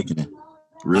 An awakening.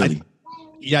 Really.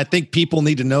 I think people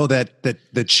need to know that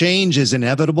the change is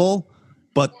inevitable,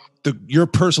 but your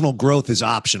personal growth is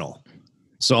optional.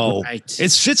 So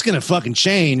shit's going to fucking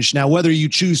change. Now, whether you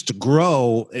choose to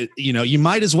grow, you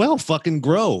might as well fucking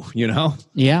grow,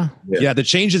 Yeah. The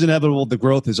change is inevitable. The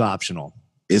growth is optional.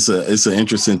 It's an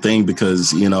interesting thing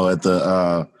because, at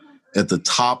the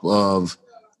top of,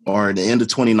 or at the end of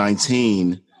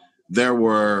 2019, there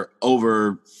were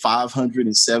over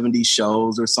 570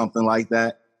 shows or something like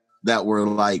that were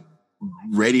like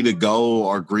ready to go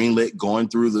or greenlit, going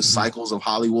through the cycles of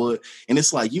Hollywood. And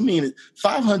it's like, you mean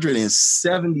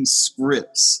 570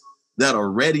 scripts that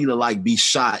are ready to like be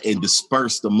shot and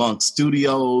dispersed amongst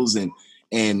studios and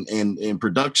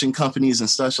production companies and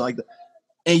stuff like that.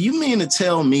 And you mean to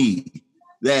tell me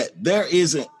that there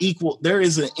isn't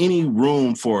any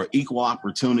room for equal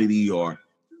opportunity or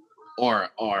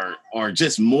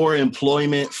just more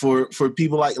employment for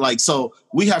people like, so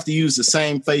we have to use the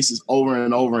same faces over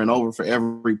and over and over for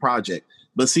every project.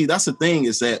 But see, that's the thing,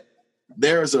 is that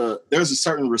there's a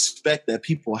certain respect that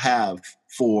people have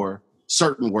for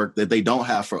certain work that they don't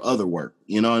have for other work.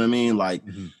 You know what I mean? Like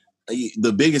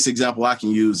the biggest example I can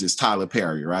use is Tyler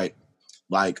Perry, right?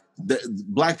 Like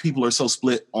black people are so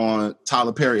split on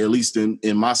Tyler Perry, at least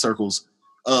in my circles,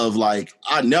 of like,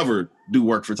 I never do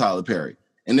work for Tyler Perry.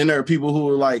 And then there are people who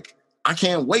are like, I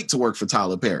can't wait to work for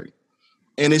Tyler Perry.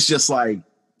 And it's just like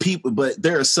people, but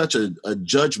there is such a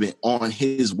judgment on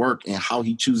his work and how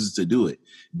he chooses to do it.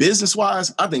 Business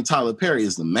wise, I think Tyler Perry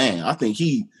is the man. I think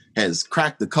he has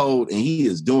cracked the code and he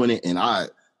is doing it. And I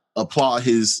applaud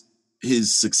his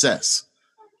success.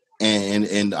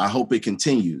 And I hope it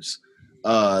continues.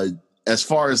 As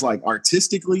far as like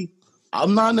artistically,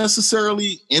 I'm not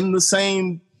necessarily in the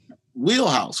same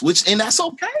wheelhouse, and that's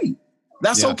okay.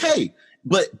 That's okay.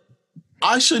 But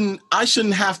I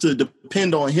shouldn't have to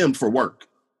depend on him for work.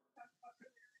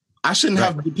 I shouldn't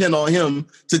have to depend on him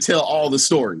to tell all the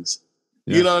stories.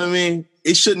 Yeah. You know what I mean?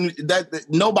 It shouldn't, that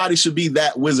nobody should be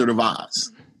that Wizard of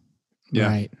Oz. Yeah.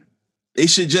 Right. It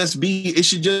should just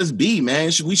be,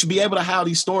 man. We should be able to have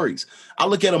these stories. I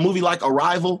look at a movie like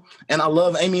Arrival and I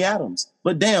love Amy Adams,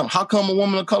 but damn, how come a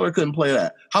woman of color couldn't play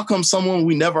that? How come someone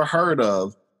we never heard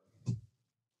of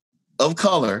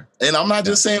color, and I'm not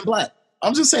just saying black,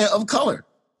 I'm just saying of color,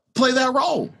 play that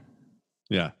role?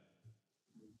 Yeah.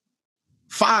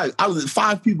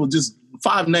 five people, just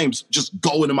 5 names just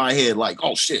go into my head like,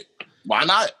 oh shit, why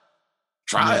not?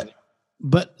 Try it.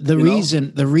 But the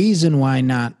reason why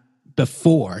not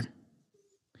before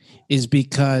is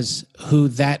because who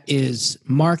that is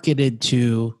marketed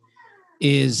to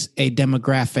is a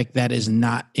demographic that is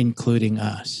not including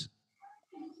us.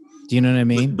 Do you know what I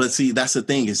mean? But see, that's the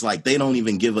thing. It's like they don't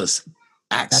even give us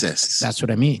access. That's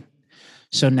what I mean.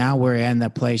 So now we're in the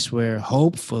place where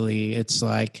hopefully it's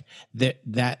like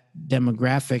that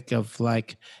demographic of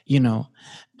like,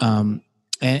 and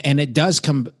it does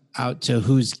come out to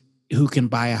who can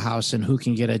buy a house and who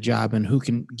can get a job and who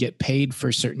can get paid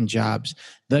for certain jobs.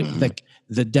 The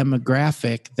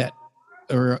demographic that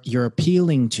you're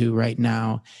appealing to right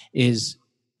now is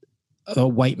a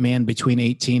white man between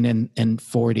 18 and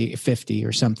 40, 50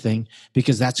 or something,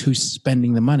 because that's who's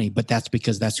spending the money, but that's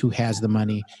because that's who has the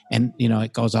money. And,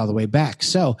 it goes all the way back.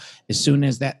 So as soon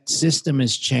as that system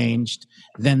is changed,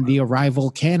 then the arrival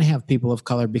can have people of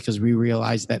color, because we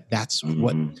realize that that's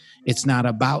what it's not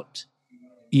about,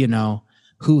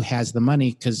 who has the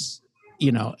money, because,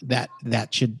 that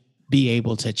should be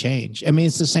able to change. I mean,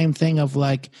 it's the same thing of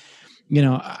like,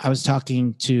 I was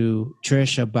talking to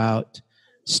Trish about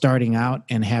starting out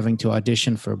and having to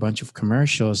audition for a bunch of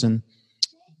commercials. And,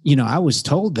 I was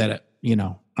told that,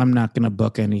 I'm not going to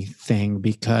book anything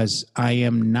because I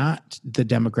am not the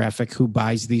demographic who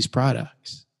buys these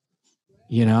products,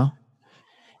 and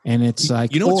it's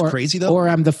like, what's crazy though? Or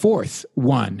I'm the fourth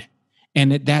one.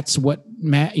 And that's what,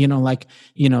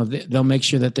 they'll make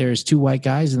sure that there's 2 white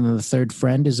guys and then the third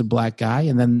friend is a black guy.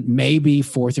 And then maybe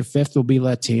 4th or 5th will be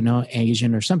Latino,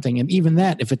 Asian or something. And even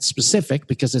that, if it's specific,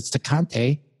 because it's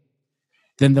Tecate,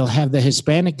 then they'll have the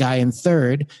Hispanic guy in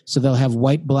 3rd. So they'll have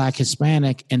white, black,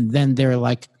 Hispanic. And then they're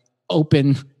like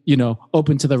open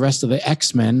to the rest of the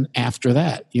X-Men after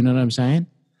that. You know what I'm saying?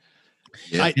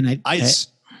 Yeah. I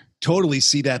totally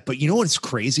see that. But you know what's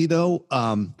crazy though?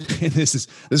 And this is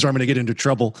where I'm going to get into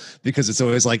trouble, because it's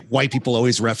always like white people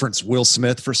always reference Will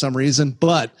Smith for some reason.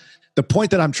 But the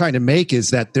point that I'm trying to make is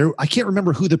that I can't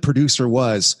remember who the producer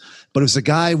was, but it was a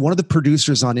guy, one of the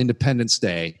producers on Independence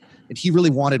Day, and he really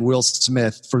wanted Will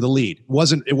Smith for the lead. It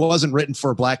wasn't written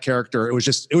for a black character. It was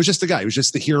just the guy. It was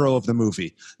just the hero of the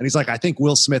movie. And he's like, I think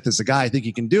Will Smith is the guy. I think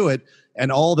he can do it.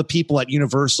 And all the people at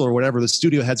Universal or whatever, the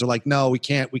studio heads are like, no, we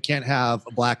can't have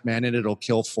a black man in it. It'll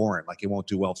kill foreign. Like, it won't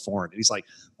do well foreign. And he's like,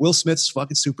 Will Smith's a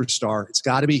fucking superstar. It's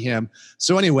got to be him.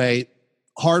 So anyway,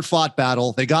 hard fought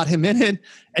battle. They got him in it,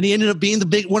 and he ended up being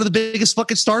one of the biggest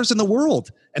fucking stars in the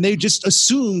world. And they just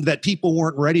assumed that people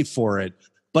weren't ready for it.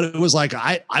 But it was like,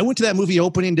 I went to that movie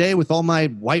opening day with all my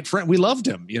white friends. We loved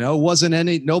him. It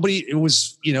wasn't nobody. It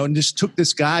was, and just took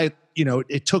this guy,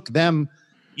 it took them,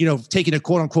 taking a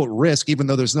quote unquote risk, even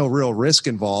though there's no real risk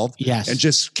involved. Yes. And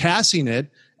just casting it.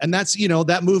 And that's,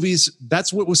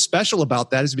 that's what was special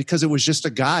about that, is because it was just a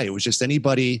guy. It was just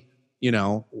anybody,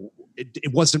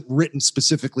 it wasn't written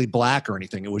specifically black or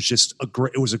anything. It was just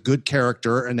it was a good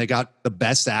character, and they got the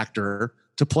best actor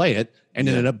to play it, and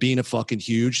ended up being a fucking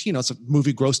huge, it's a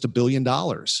movie grossed $1 billion.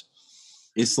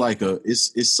 It's like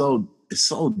it's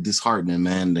so disheartening,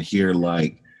 man, to hear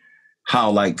like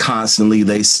how like constantly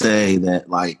they say that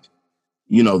like,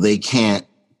 they can't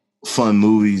fund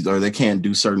movies, or they can't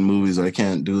do certain movies, or they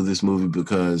can't do this movie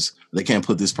because they can't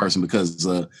put this person because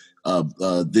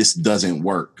this doesn't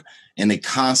work. And they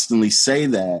constantly say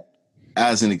that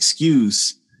as an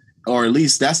excuse, or at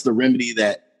least that's the remedy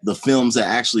that the films that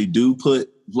actually do put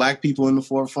black people in the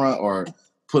forefront, or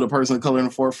put a person of color in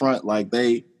the forefront, like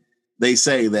they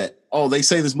say that, they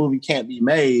say this movie can't be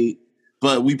made,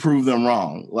 but we prove them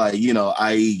wrong. Like,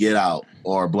 i.e. Get Out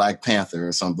or Black Panther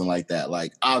or something like that.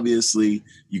 Like, obviously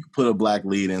you can put a black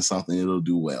lead in something, it'll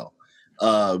do well.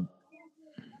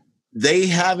 They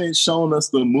haven't shown us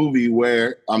the movie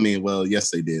where, yes,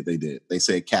 they did. They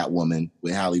said Catwoman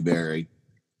with Halle Berry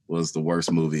was the worst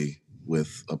movie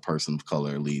with a person of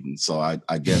color leading. So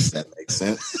I guess that makes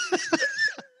sense.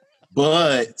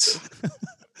 But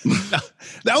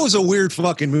that was a weird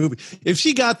fucking movie. If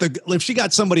she got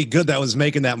somebody good that was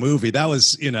making that movie, that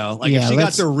was, if she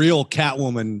got the real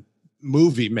Catwoman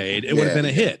movie made, it would have been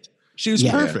a hit. She was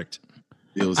perfect.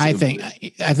 I think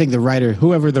the writer,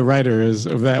 whoever the writer is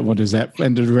of that one,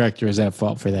 and the director is at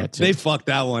fault for that too. They fucked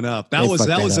that one up. That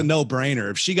was a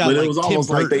no-brainer. If she got, but it was almost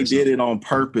like they did it on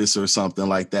purpose or something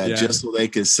like that, just so they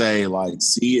could say like,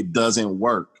 see, it doesn't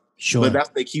work. Sure. But that's,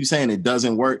 they keep saying it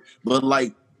doesn't work. But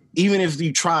like, even if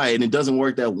you try it and it doesn't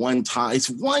work that one time, it's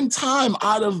one time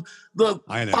out of the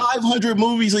 500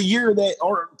 movies a year that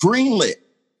are greenlit.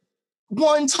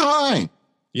 One time.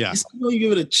 Yeah. It's like, you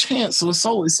give it a chance. So it's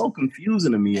so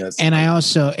confusing to me.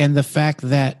 And the fact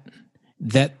that,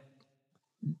 that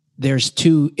there's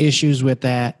two issues with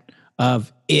that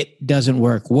of it doesn't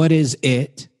work. What is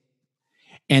it?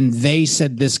 And they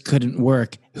said this couldn't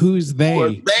work. Who's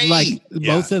they? Like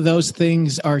both of those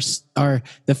things are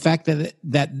the fact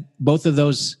that both of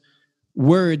those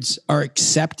words are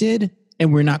accepted,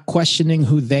 and we're not questioning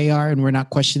who they are, and we're not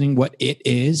questioning what it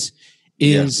is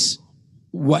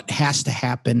what has to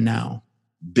happen now.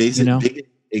 Big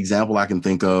example I can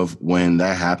think of when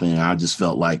that happened, I just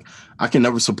felt like I can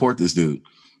never support this dude.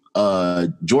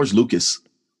 George Lucas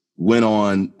went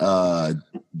on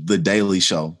The Daily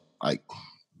Show like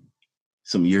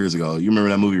some years ago. You remember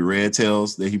that movie Red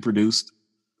Tails that he produced?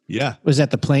 Yeah. Was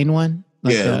that the plane one?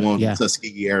 Like the one with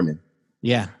Tuskegee Airmen.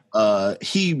 Yeah.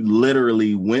 He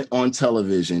literally went on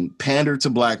television, pandered to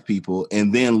black people,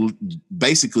 and then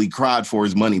basically cried for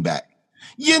his money back.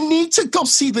 You need to go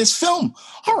see this film,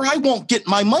 or I won't get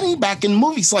my money back, and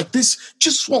movies like this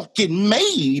just won't get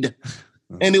made.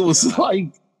 And it was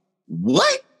like,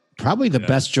 what? Probably the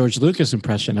best George Lucas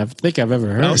impression I think I've ever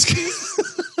heard.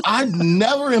 I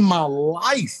never in my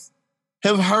life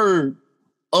have heard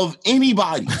of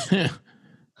anybody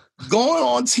going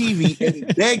on TV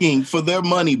and begging for their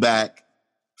money back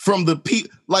from the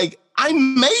people. Like, I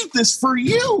made this for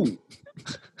you.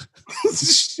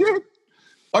 Shit.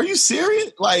 Are you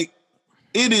serious? Like,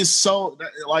 it is so,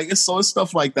 like, it's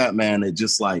stuff like that, man. It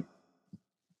just like,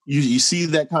 you see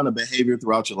that kind of behavior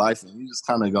throughout your life, and you just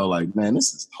kind of go like, man,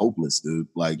 this is hopeless, dude.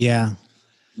 Like, yeah.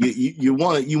 You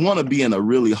want to be in a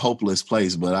really hopeless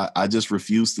place, but I just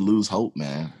refuse to lose hope,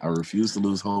 man. I refuse to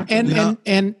lose hope.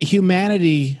 And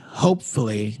humanity,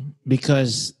 hopefully,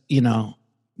 because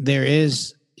there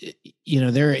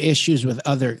are issues with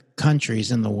other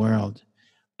countries in the world,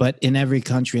 but in every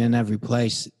country and every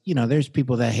place, there's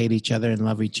people that hate each other and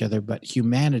love each other. But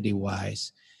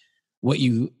humanity-wise, what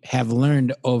you have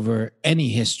learned over any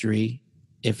history,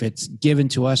 if it's given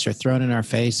to us or thrown in our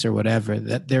face or whatever,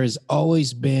 that there has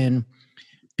always been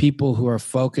people who are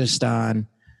focused on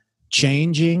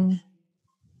changing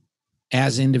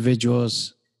as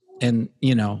individuals and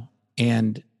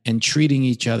treating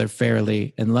each other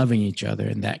fairly and loving each other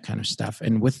and that kind of stuff.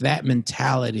 And with that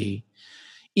mentality,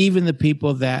 even the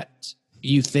people that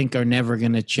you think are never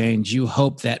going to change, you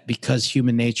hope that because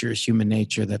human nature is human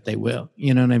nature that they will.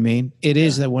 You know what I mean? It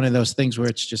is that one of those things where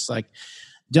it's just like,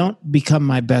 don't become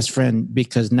my best friend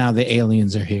because now the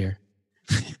aliens are here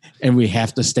and we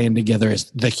have to stand together as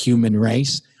the human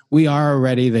race. We are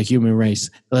already the human race.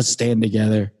 Let's stand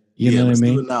together. You know what I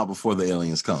mean? Do it now before the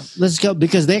aliens come. Let's go,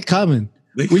 because they're coming.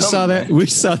 We saw that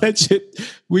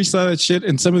shit.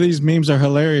 And some of these memes are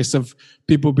hilarious of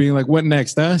people being like, what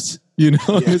next, us?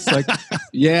 It's like,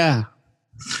 yeah.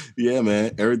 Yeah,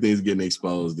 man. Everything's getting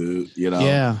exposed, dude.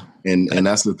 Yeah. And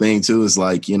that's the thing too, is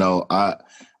like,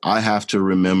 I have to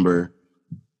remember,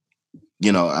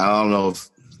 I don't know if,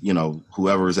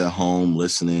 whoever's at home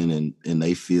listening and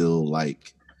they feel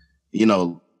like,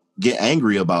 get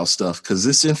angry about stuff, because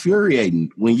it's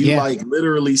infuriating when you like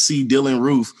literally see Dylan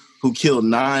Roof, who killed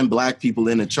 9 black people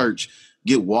in a church,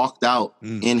 get walked out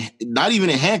in not even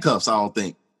in handcuffs, I don't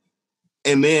think.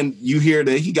 And then you hear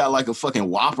that he got like a fucking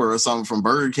Whopper or something from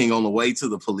Burger King on the way to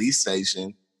the police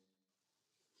station.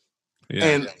 Yeah.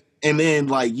 And then and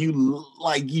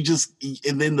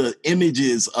then the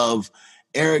images of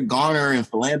Eric Garner and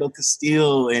Philando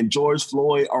Castile and George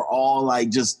Floyd are all like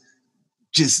just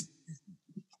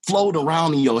float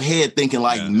around in your head thinking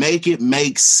like, make it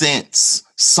make sense,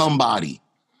 somebody.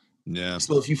 Yeah.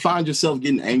 So if you find yourself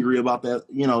getting angry about that,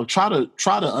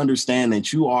 try to understand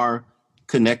that you are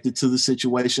connected to the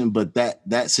situation, but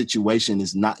that situation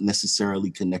is not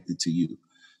necessarily connected to you.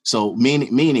 So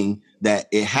meaning that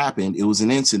it happened, it was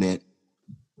an incident.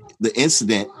 The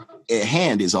incident at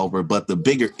hand is over, but the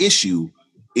bigger issue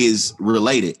is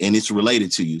related, and it's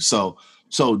related to you. So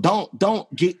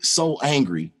don't get so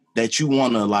angry that you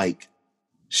want to like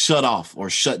shut off or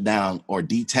shut down or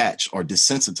detach or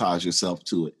desensitize yourself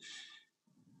to it.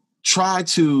 Try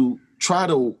to,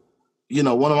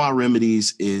 one of my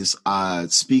remedies is I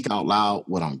speak out loud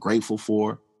what I'm grateful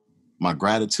for, my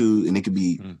gratitude, and it could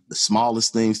be the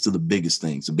smallest things to the biggest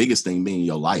things. The biggest thing being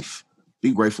your life.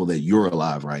 Be grateful that you're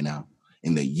alive right now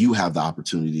and that you have the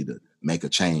opportunity to make a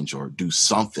change or do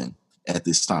something at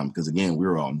this time. Because again,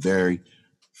 we're on very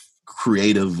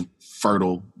creative,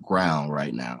 fertile ground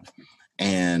right now.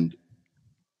 And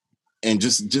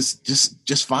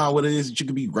just find what it is that you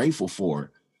can be grateful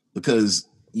for, because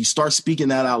you start speaking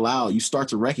that out loud, you start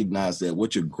to recognize that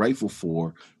what you're grateful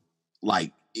for,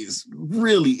 like, it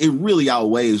really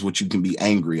outweighs what you can be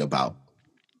angry about.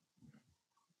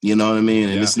 You know what I mean?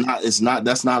 And that's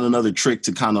not another trick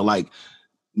to kind of like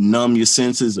numb your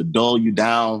senses or dull you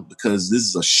down, because this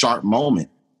is a sharp moment.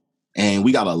 And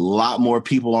we got a lot more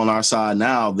people on our side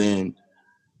now than,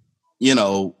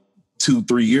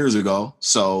 2-3 years ago.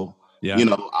 So,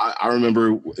 I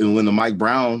remember when the Mike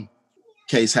Brown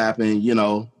case happened,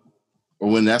 or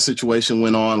when that situation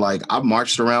went on, like I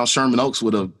marched around Sherman Oaks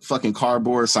with a fucking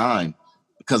cardboard sign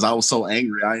because I was so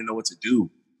angry. I didn't know what to do.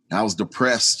 And I was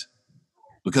depressed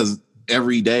because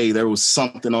every day there was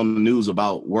something on the news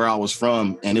about where I was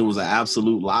from, and it was an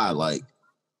absolute lie. Like,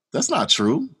 that's not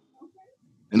true.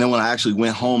 And then when I actually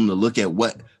went home to look at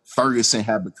what Ferguson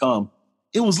had become,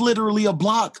 it was literally a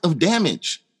block of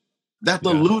damage that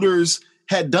the looters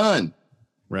had done.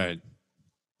 Right.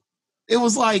 It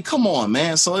was like, come on,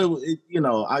 man. So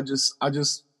I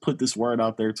just put this word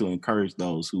out there to encourage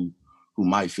those who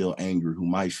might feel angry, who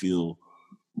might feel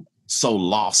so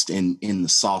lost in the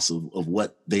sauce of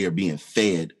what they are being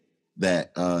fed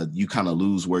that you kind of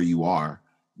lose where you are.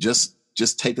 Just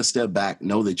take a step back,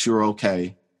 know that you're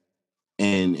okay.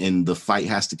 And the fight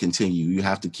has to continue. You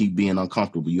have to keep being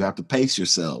uncomfortable. You have to pace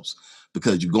yourselves,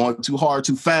 because you're going too hard,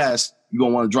 too fast. You're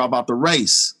going to want to drop out the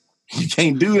race. You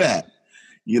can't do that.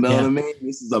 You know what I mean?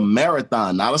 This is a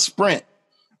marathon, not a sprint.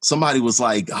 Somebody was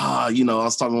like, I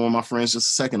was talking to one of my friends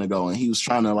just a second ago, and he was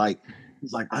trying to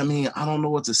he's like, I don't know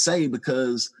what to say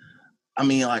because, I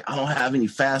don't have any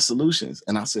fast solutions.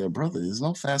 And I said, brother, there's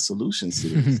no fast solutions to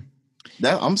this.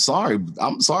 I'm sorry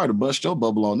to bust your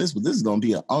bubble on this, but this is going to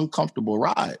be an uncomfortable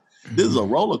ride. This is a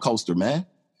roller coaster, man.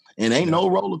 And ain't no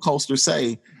roller coaster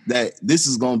say that this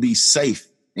is going to be safe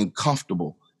and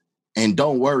comfortable. And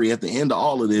don't worry, at the end of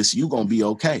all of this, you're going to be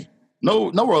okay.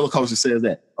 No roller coaster says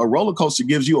that. A roller coaster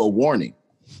gives you a warning.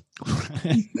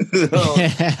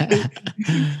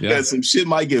 That some shit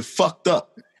might get fucked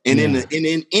up. And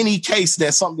in any case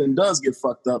that something does get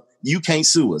fucked up, you can't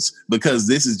sue us because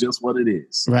this is just what it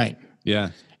is. Right.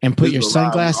 Yeah. And put your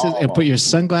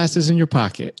sunglasses in your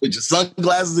pocket. Put your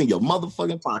sunglasses in your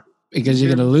motherfucking pocket. Because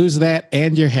you're going to lose that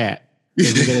and your hat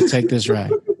if you're going to take this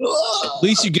ride. At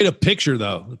least you get a picture,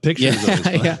 though. The picture is always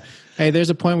fun. Yeah. Hey, there's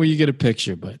a point where you get a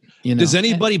picture, but Does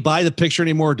anybody buy the picture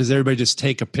anymore? Or does everybody just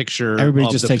take a picture?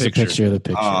 Everybody just takes a picture of the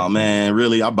picture. Oh man,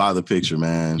 really? I buy the picture,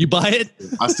 man. You buy it?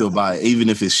 I still buy it, even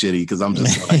if it's shitty, because I'm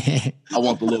just like, I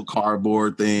want the little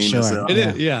cardboard thing. Sure. It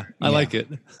is. Yeah, I like it.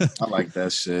 I like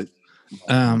that shit.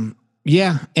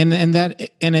 Yeah, and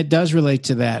it does relate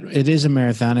to that. It is a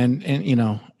marathon,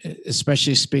 and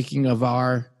especially speaking of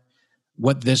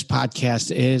what this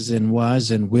podcast is and was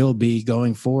and will be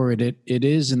going forward, it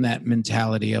is in that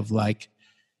mentality of like,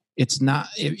 it's not,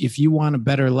 if you want a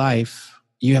better life,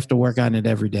 you have to work on it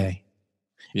every day.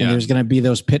 Yeah. And there's going to be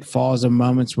those pitfalls of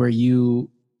moments where you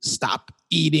stop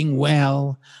eating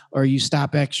well, or you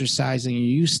stop exercising, or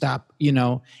you stop,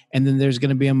 and then there's going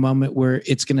to be a moment where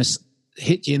it's going to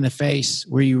hit you in the face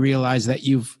where you realize that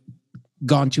you've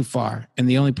gone too far. And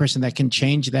the only person that can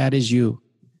change that is you,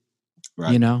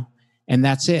 right. And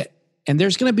that's it. And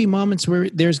there's going to be moments where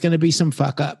there's going to be some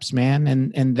fuck ups, man.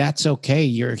 And that's okay.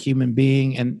 You're a human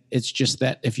being. And it's just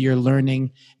that if you're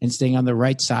learning and staying on the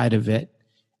right side of it,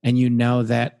 and you know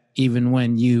that even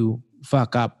when you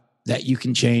fuck up, that you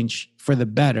can change for the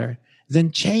better,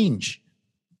 then change.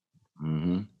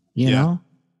 Mm-hmm. You know?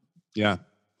 Yeah.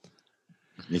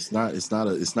 It's not,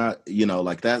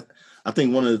 like that. I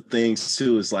think one of the things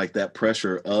too is like that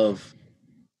pressure of,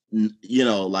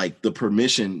 like the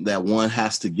permission that one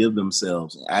has to give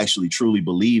themselves and actually truly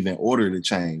believe in order to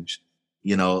change.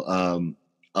 A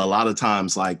lot of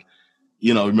times, like,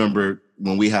 remember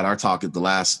when we had our talk at the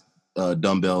last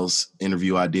Dumbbells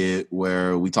interview I did,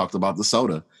 where we talked about the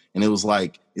soda, and it was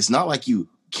like, it's not like you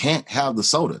can't have the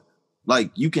soda.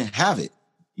 Like, you can have it.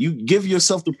 You give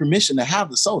yourself the permission to have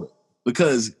the soda,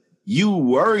 because you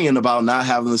worrying about not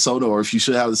having the soda, or if you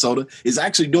should have the soda, is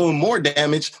actually doing more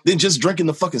damage than just drinking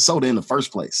the fucking soda in the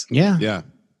first place. Yeah. Yeah.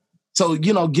 So,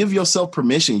 give yourself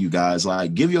permission, you guys.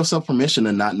 Like, give yourself permission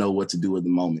to not know what to do at the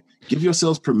moment. Give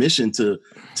yourselves permission to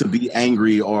be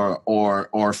angry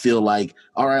or feel like,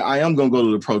 all right, I am going to go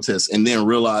to the protest, and then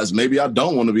realize maybe I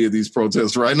don't want to be at these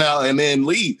protests right now, and then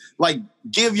leave. Like,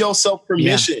 give yourself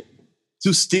permission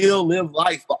to still live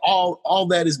life. But all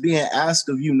that is being asked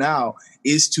of you now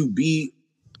is to be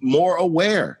more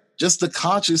aware. Just the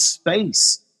conscious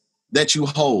space that you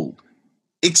hold.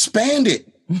 Expand it.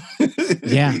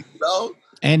 Yeah.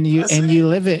 And you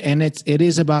live it, and it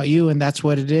is about you, and that's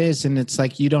what it is. And it's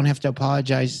like, you don't have to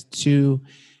apologize to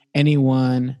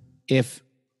anyone if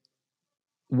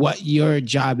what your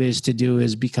job is to do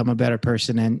is become a better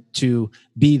person and to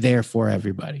be there for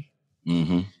everybody.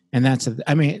 Mm-hmm. And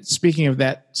I mean, speaking of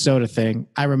that soda thing,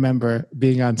 I remember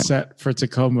being on set for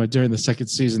Tacoma during the second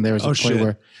season. There was a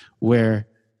point where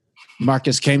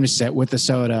Marcus came to set with the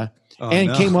soda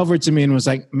came over to me and was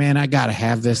like, "Man, I gotta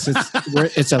have this.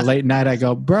 It's a late night." I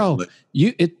go, "Bro,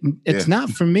 it's not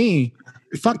for me.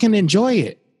 Fucking enjoy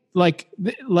it.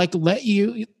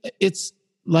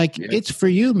 It's for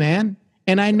you, man.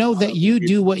 And I know that you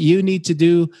do what you need to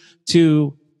do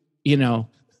to,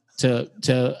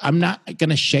 I'm not going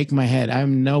to shake my head.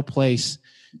 I'm no place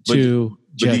to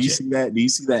judge. Do you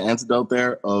see that antidote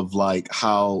there of like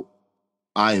how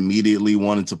I immediately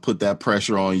wanted to put that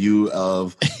pressure on you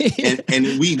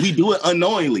and we do it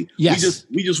unknowingly. Yes.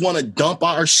 We just want to dump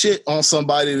our shit on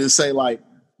somebody to say like,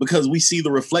 because we see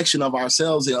the reflection of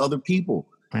ourselves in other people.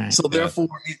 Right. So therefore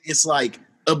it's like,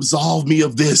 absolve me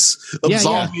of this,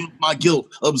 absolve me of my guilt,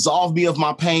 absolve me of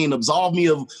my pain, absolve me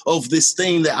of this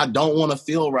thing that I don't want to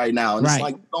feel right now. And it's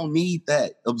like, you don't need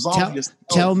that. Absolve yourself.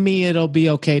 Tell me it'll be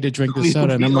okay to drink the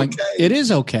soda. And I'm like, it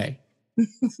is okay.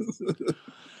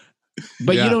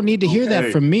 But you don't need to hear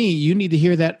that from me. You need to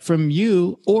hear that from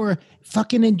you, or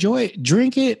fucking enjoy it.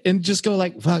 Drink it and just go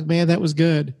like, fuck, man, that was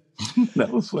good. That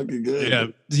was fucking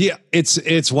good. Yeah.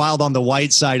 It's wild on the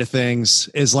white side of things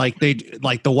is like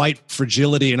the white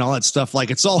fragility and all that stuff. Like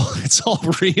it's all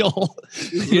real.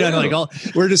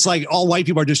 We're just like, all white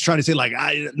people are just trying to say like,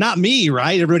 not me.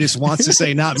 Right. Everybody just wants to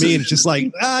say not me. And it's just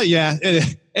like,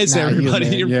 it's everybody.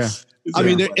 Yeah. I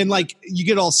mean, and like you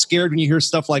get all scared when you hear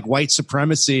stuff like white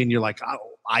supremacy and you're like,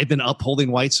 I've been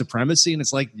upholding white supremacy. And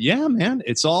it's like, yeah, man,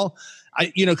 it's all,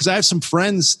 because I have some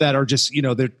friends that are just,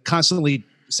 they're constantly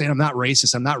saying, I'm not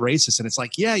racist. And it's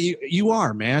like, yeah, you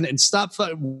are, man. And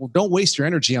don't waste your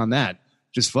energy on that.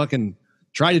 Just fucking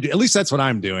try to do, at least that's what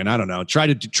I'm doing. I don't know. Try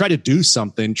to do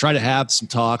something, try to have some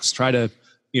talks, try to,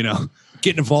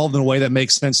 get involved in a way that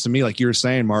makes sense to me. Like you were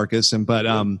saying, Marcus.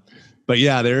 But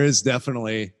yeah, there is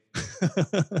definitely,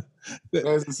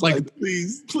 it's like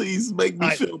please make me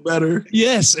feel better.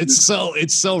 Yes, it's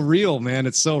so real, man.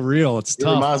 It's so real. It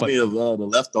tough. Reminds me of The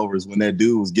Leftovers when that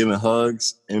dude was giving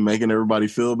hugs and making everybody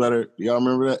feel better. Y'all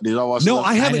remember that? Did y'all watch? No,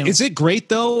 I haven't. Is it great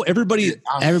though? Everybody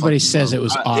says it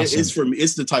was awesome. It's for me.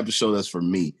 It's the type of show that's for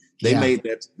me. They made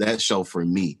that show for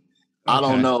me. Okay. I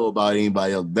don't know about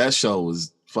anybody else. That show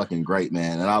was fucking great,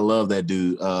 man. And I love that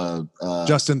dude.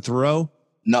 Justin Theroux.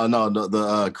 No,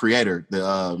 the creator.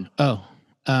 Neil.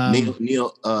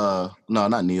 No,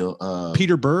 not Neil.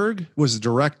 Peter Berg was the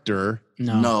director.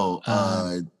 No.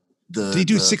 Did he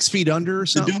do 6 Feet Under or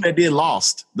something? The dude that did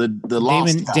Lost. The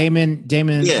Lost. Damon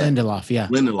Lindelof. Yeah.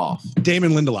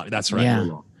 Damon Lindelof. That's right. Yeah.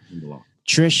 Lindelof.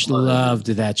 Trish loved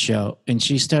that show, and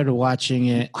she started watching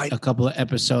it a couple of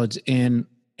episodes in,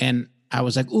 and I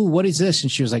was like, "Ooh, what is this?"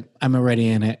 And she was like, "I'm already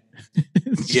in it."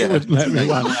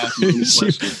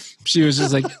 She was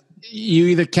just like, "You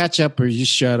either catch up or you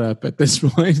shut up at this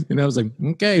point." And I was like,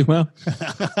 "Okay, well,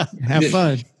 have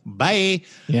fun. Bye."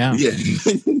 Yeah.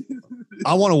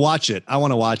 I want to watch it.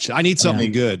 I need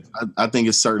something good. I think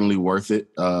it's certainly worth it.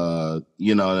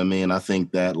 You know what I mean? I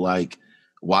think that like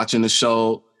watching the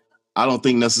show, I don't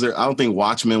think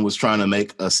Watchmen was trying to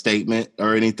make a statement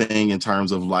or anything in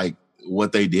terms of like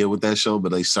what they did with that show,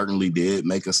 but they certainly did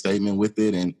make a statement with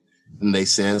it. And they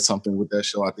said something with that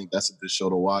show. I think that's a good show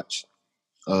to watch.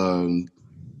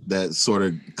 That sort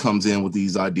of comes in with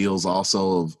these ideals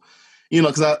also of,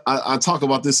 because I talk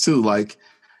about this too. Like,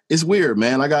 it's weird,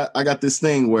 man. I got this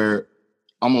thing where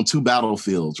I'm on 2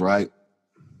 battlefields, right?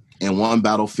 And one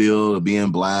battlefield of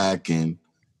being black and,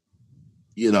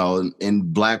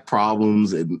 and black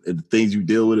problems and things you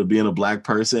deal with of being a black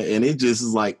person. And it just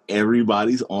is like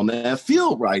everybody's on that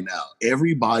field right now.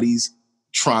 Everybody's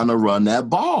trying to run that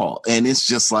ball. And it's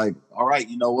just like, all right,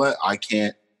 you know what? I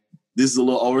can't. This is a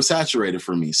little oversaturated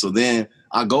for me. So then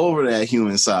I go over to that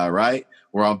human side, right?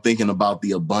 Where I'm thinking about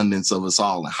the abundance of us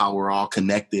all and how we're all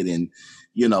connected and,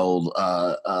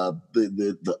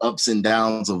 the ups and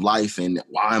downs of life and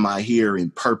why am I here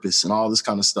and purpose and all this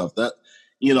kind of stuff. That,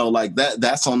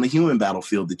 that's on the human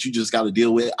battlefield that you just got to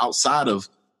deal with outside of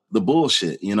the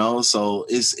bullshit, So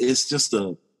it's just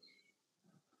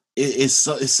it's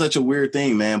such a weird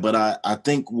thing, man. But I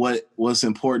think what's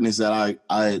important is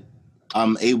that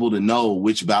I'm able to know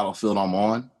which battlefield I'm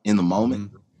on in the moment.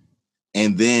 Mm-hmm.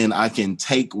 And then I can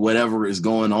take whatever is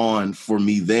going on for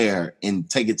me there and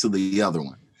take it to the other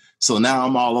one. So now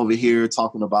I'm all over here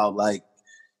talking about like,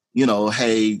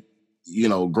 hey,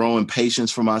 growing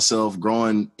patience for myself,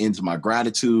 growing into my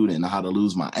gratitude and how to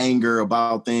lose my anger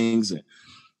about things.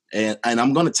 And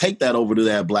I'm going to take that over to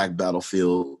that black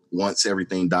battlefield once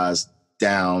everything dies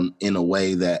down in a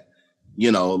way that,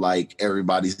 like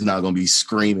everybody's not going to be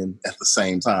screaming at the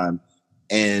same time.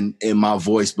 and my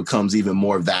voice becomes even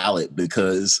more valid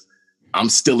because I'm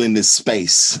still in this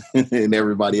space and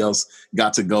everybody else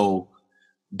got to go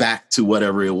back to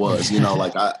whatever it was,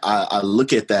 like I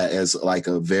look at that as like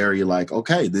a very like,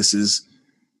 okay,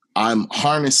 I'm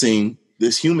harnessing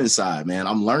this human side, man.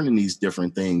 I'm learning these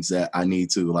different things that I need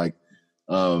to like,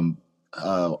 watching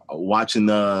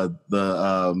the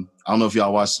I don't know if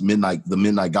y'all watched the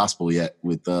Midnight Gospel yet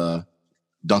with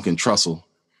Duncan Trussell,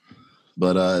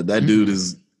 but that dude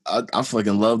is, I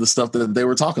fucking love the stuff that they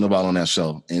were talking about on that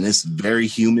show. And it's very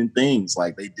human things.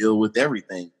 Like they deal with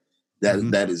everything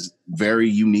that is very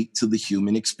unique to the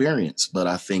human experience. But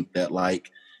I think that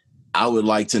like, I would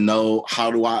like to know,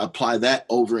 how do I apply that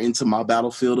over into my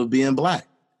battlefield of being Black?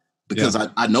 Because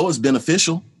I know it's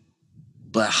beneficial,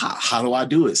 but how do I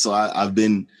do it? So I've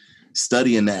been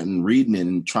studying that and reading it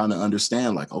and trying to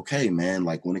understand like, okay, man,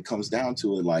 like when it comes down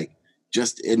to it, like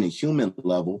just in a human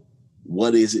level,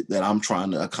 what is it that I'm trying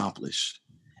to accomplish?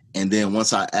 And then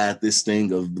once I add this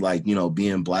thing of like,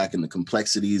 being Black and the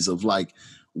complexities of like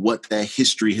what that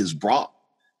history has brought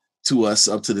to us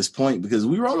up to this point, because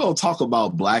we were all going to talk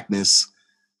about Blackness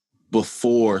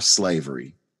before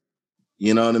slavery.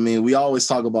 You know what I mean? We always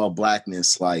talk about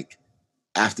Blackness like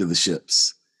after the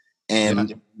ships.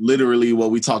 And literally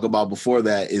what we talk about before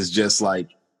that is just like,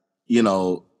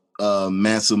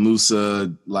 Mansa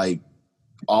Musa, like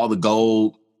all the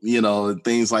gold,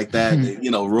 things like that,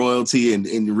 royalty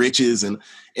and riches. And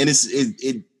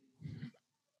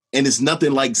it's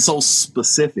nothing like so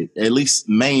specific, at least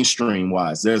mainstream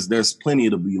wise. There's plenty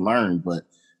to be learned, but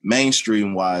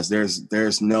mainstream wise,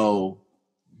 there's no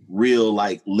real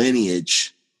like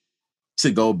lineage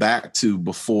to go back to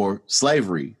before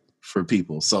slavery for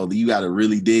people. So you got to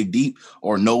really dig deep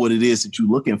or know what it is that you're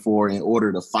looking for in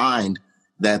order to find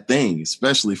that thing,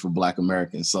 especially for Black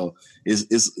Americans. So it's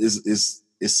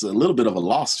a little bit of a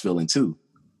lost feeling too.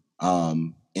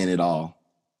 In it all,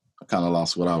 I kind of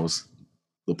lost what I was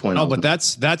the point. Oh, but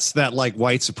that's that like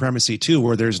white supremacy too,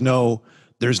 where there's no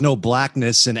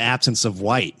Blackness in absence of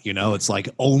white. It's like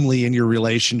only in your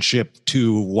relationship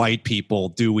to white people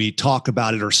do we talk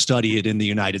about it or study it in the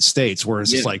United States.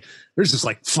 Whereas it's like there's this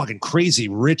like fucking crazy,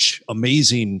 rich,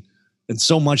 amazing, and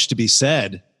so much to be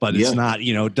said. But it's not,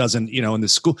 it doesn't, in the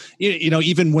school,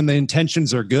 even when the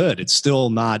intentions are good, it's still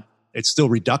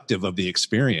reductive of the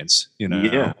experience,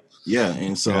 Yeah.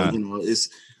 And so,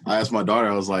 I asked my daughter,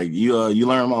 I was like, you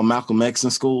learn about Malcolm X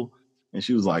in school? And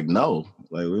she was like, no,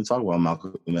 like we didn't talk about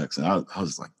Malcolm X. And I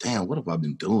was like, damn, what have I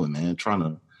been doing, man? Trying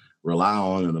to rely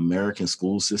on an American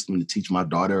school system to teach my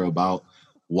daughter about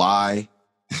why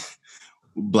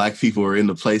Black people are in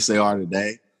the place they are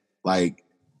today. Like,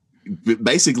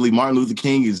 basically, Martin Luther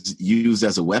King is used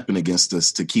as a weapon against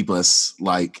us to keep us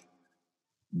like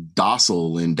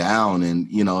docile and down and,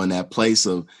 in that place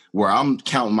of where I'm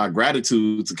counting my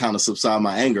gratitude to kind of subside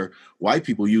my anger. White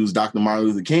people use Dr. Martin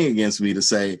Luther King against me to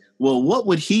say, well, what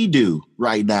would he do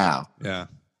right now? Yeah.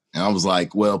 And I was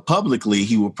like, well, publicly,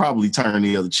 he would probably turn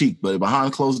the other cheek. But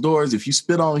behind closed doors, if you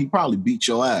spit on him, he'd probably beat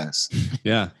your ass.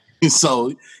 Yeah.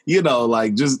 So,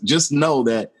 like just know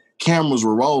that cameras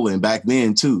were rolling back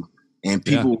then, too. And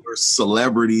people were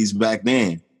celebrities back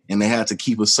then. And they had to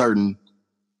keep a certain,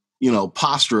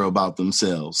 posture about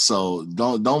themselves. So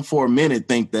don't for a minute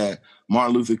think that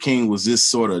Martin Luther King was this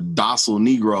sort of docile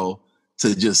Negro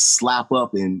to just slap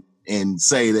up and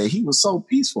say that he was so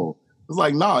peaceful. It's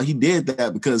like, no, he did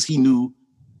that because he knew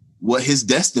what his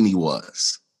destiny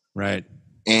was. Right.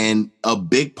 And a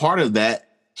big part of that,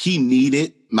 he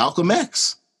needed Malcolm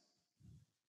X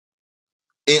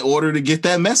in order to get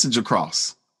that message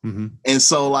across. Mm-hmm. And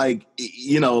so like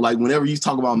whenever you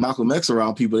talk about Malcolm X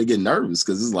around people, they get nervous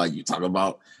because it's like you talk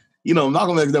about,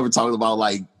 Malcolm X never talked about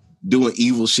like doing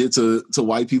evil shit to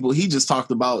white people. He just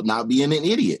talked about not being an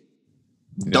idiot.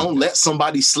 Yeah. Don't let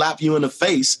somebody slap you in the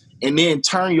face and then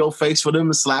turn your face for them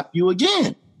to slap you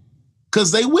again,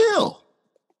 because they will.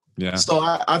 Yeah. So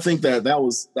I think that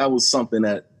was something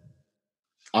that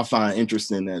I find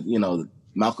interesting, that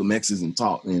Malcolm X isn't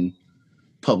taught in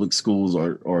public schools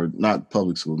or not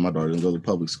public schools. My daughter doesn't go to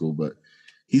public school, but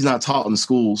he's not taught in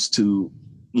schools to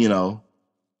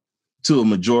a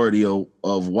majority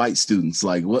of white students.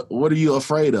 Like, what are you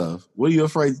afraid of? What are you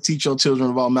afraid to teach your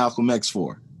children about Malcolm X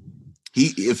for?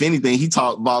 If anything, he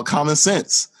taught about common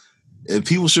sense. If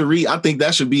people should read, I think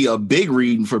that should be a big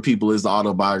reading for people, is the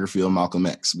autobiography of Malcolm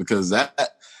X, because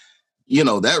that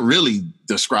really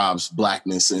describes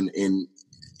Blackness in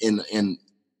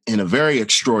a very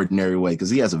extraordinary way, because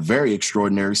he has a very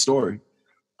extraordinary story.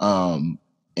 And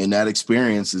that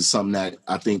experience is something that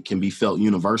I think can be felt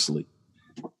universally.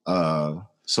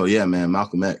 So yeah, man,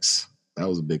 Malcolm X, that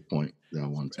was a big point. that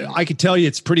one time. I could tell you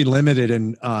it's pretty limited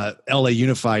in LA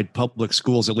Unified public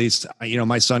schools. At least,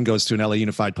 my son goes to an LA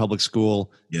Unified public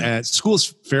school. Yeah. And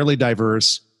school's fairly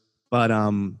diverse, but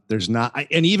there's not.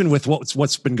 And even with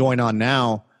what's been going on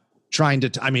now, trying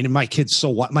to, my kid's so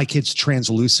white. My kid's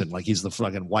translucent, like he's the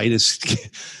fucking whitest.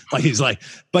 Like he's like,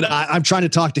 but I'm trying to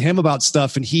talk to him about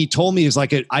stuff, and he told me, he's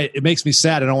like, it makes me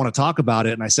sad. I don't want to talk about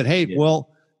it. And I said, hey, well,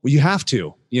 you have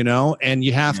to, and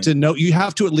you have to know. You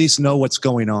have to at least know what's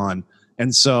going on.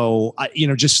 And so,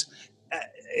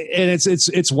 and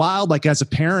it's wild, like as a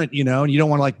parent, and you don't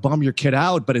want to like bum your kid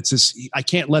out, but it's just, I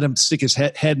can't let him stick his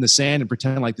head in the sand and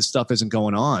pretend like this stuff isn't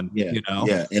going on. Yeah.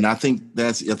 Yeah. And I think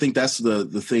that's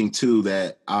the thing too,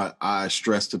 that I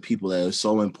stress to people that is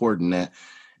so important, that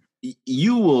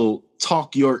you will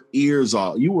talk your ears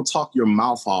off. You will talk your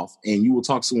mouth off, and you will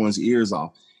talk someone's ears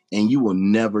off, and you will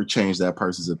never change that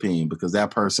person's opinion, because that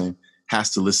person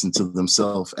has to listen to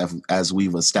themselves, as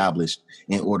we've established,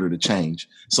 in order to change.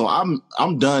 So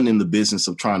I'm done in the business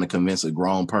of trying to convince a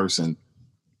grown person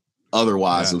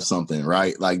otherwise of something,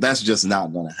 right? Like that's just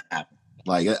not going to happen.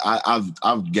 Like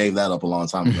I've gave that up a long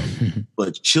time ago.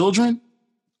 But children,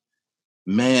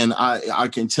 man, I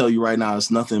can tell you right now,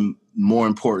 it's nothing more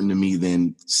important to me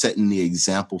than setting the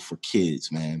example for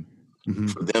kids, man. Mm-hmm.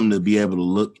 For them to be able to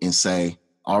look and say,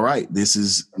 all right, this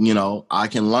is, I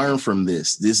can learn from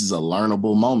this. This is a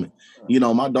learnable moment.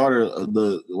 My daughter,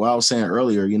 what I was saying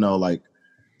earlier, like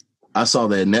I saw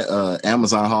that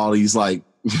Amazon haul these like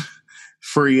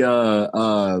free,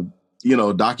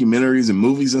 documentaries and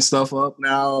movies and stuff up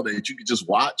now that you could just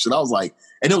watch. And I was like,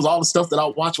 and it was all the stuff that I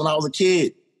watched when I was a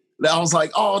kid. That I was like,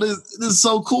 oh, this is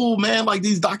so cool, man. Like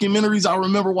these documentaries, I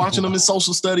remember watching them in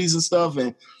social studies and stuff.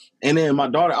 And then my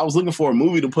daughter, I was looking for a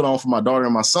movie to put on for my daughter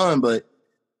and my son, but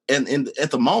And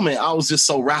at the moment, I was just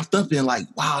so wrapped up in like,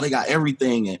 wow, they got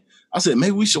everything. And I said,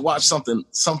 maybe we should watch something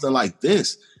like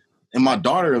this. And my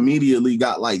daughter immediately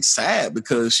got like sad,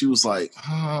 because she was like,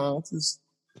 I just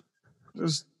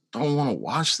don't want to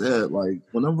watch that. Like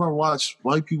whenever I watch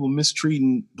white people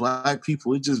mistreating black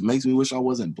people, it just makes me wish I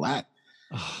wasn't black.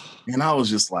 And I was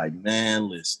just like, man,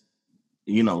 listen,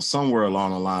 somewhere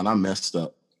along the line, I messed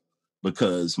up,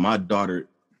 because my daughter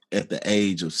at the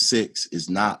age of 6 is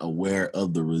not aware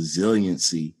of the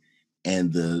resiliency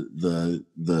and the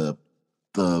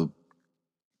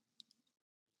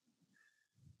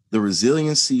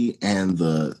resiliency and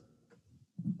the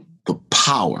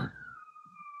power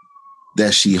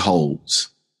that she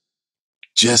holds,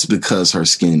 just because her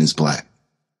skin is black,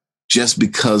 just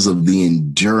because of the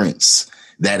endurance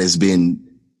that has been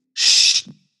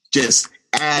just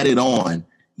added on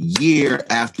year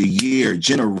after year,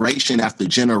 generation after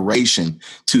generation,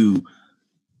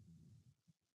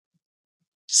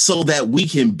 so that we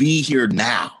can be here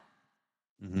now.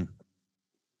 Mm-hmm.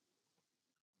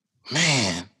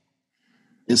 Man.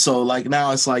 And so like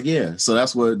now it's like, so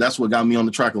that's what got me on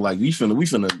the track of like, we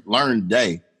finna learn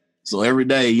today. So every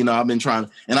day, I've been trying,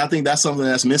 and I think that's something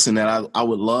that's missing, that I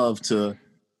would love to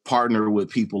partner with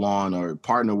people on, or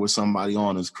partner with somebody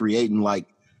on, is creating like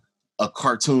a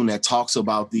cartoon that talks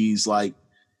about these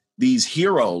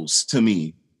heroes to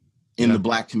me in the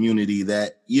black community,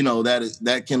 that you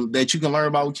can learn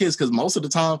about with kids. Because most of the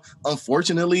time,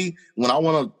 unfortunately, when I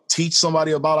want to teach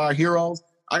somebody about our heroes,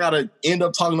 I gotta end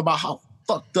up talking about how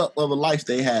fucked up of a life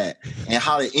they had, and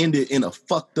how it ended in a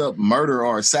fucked up murder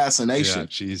or assassination.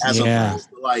 As opposed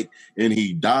to like, and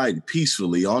he died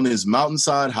peacefully on his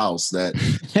mountainside house that,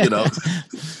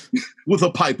 with a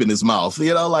pipe in his mouth,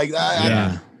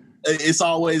 it's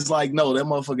always like, no, that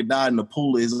motherfucker died in the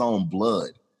pool of his own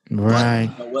blood.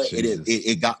 Right. But you know what?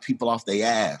 It got people off their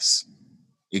ass.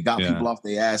 It got people off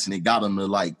their ass, and it got them to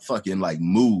like fucking like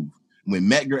move. When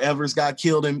Medgar Evers got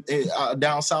killed in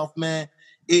down south, man,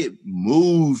 it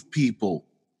moved people,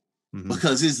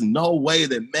 because there's no way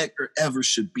that Medgar Evers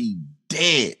should be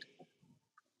dead.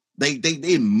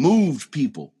 They moved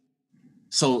people.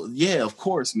 So yeah, of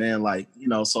course, man. Like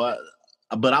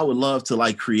but I would love to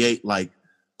like create like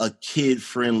a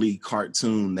kid-friendly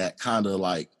cartoon that kind of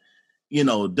like,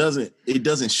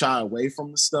 doesn't shy away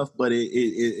from the stuff, but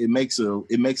it makes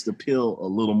the pill a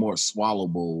little more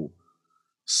swallowable.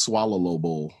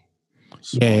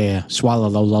 Yeah.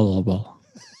 Swallowable.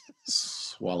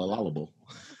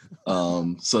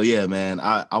 So yeah, man,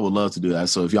 I would love to do that.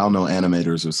 So if y'all know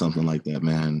animators or something like that,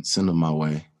 man, send them my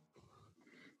way.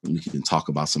 We can talk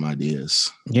about some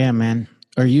ideas. Yeah, man.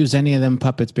 Or use any of them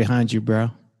puppets behind you,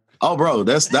 bro. Oh, bro,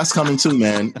 that's coming too,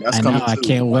 man. That's coming too. I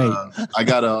can't wait. I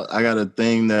got a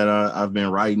thing that I've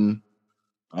been writing,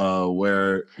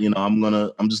 where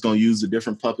I'm just gonna use the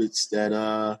different puppets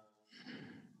that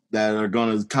that are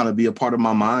going to kind of be a part of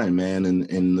my mind, man,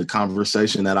 and the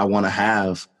conversation that I want to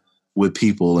have with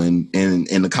people, and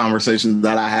the conversations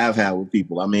that I have had with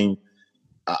people. I mean,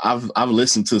 I've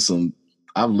listened to some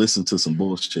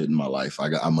bullshit in my life.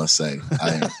 I must say,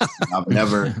 I've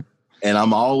never, and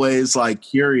I'm always like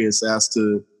curious as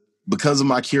to, because of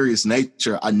my curious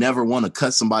nature, I never want to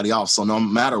cut somebody off. So no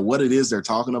matter what it is they're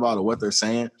talking about or what they're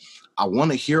saying, I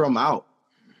want to hear them out.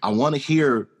 I want to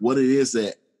hear what it is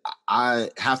that I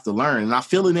have to learn, and I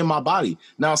feel it in my body.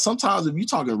 Now, sometimes if you're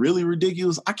talking really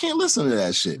ridiculous, I can't listen to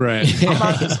that shit. Right. I'm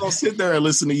not just gonna sit there and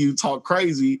listen to you talk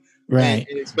crazy, Right.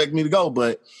 and expect me to go.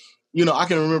 But I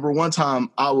can remember one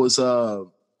time I was when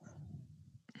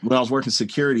I was working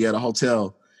security at a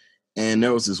hotel, and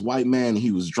there was this white man, and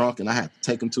he was drunk, and I had to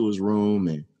take him to his room,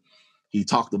 and he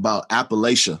talked about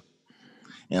Appalachia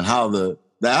and how the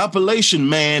Appalachian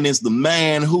man is the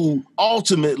man who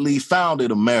ultimately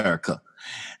founded America.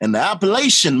 And the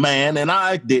Appalachian man, and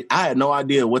I had no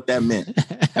idea what that meant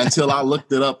until I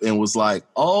looked it up and was like,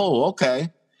 oh,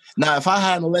 okay. Now, if I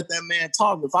hadn't let that man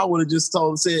talk, if I would have just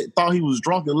thought he was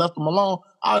drunk and left him alone,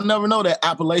 I'd never know that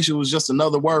Appalachia was just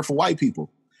another word for white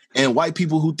people and white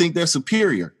people who think they're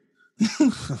superior.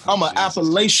 I'm an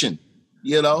Appalachian,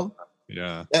 Yeah.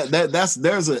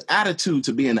 There's an attitude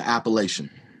to being an Appalachian.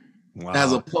 Wow.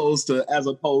 As opposed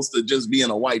to just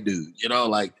being a white dude,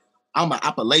 like I'm an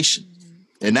Appalachian,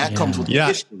 and that comes with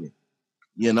history,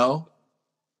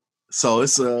 So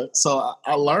so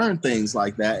I learn things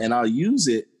like that, and I'll use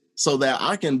it so that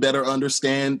I can better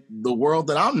understand the world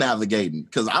that I'm navigating,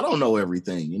 because I don't know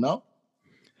everything,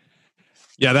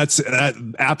 Yeah,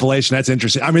 that Appalachian. That's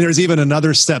interesting. I mean, there's even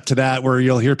another step to that where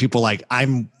you'll hear people like,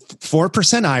 I'm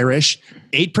 4% Irish,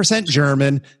 8%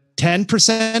 German,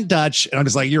 10% Dutch. And I'm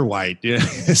just like, you're white.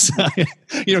 So,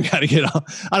 you don't got to get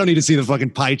off. I don't need to see the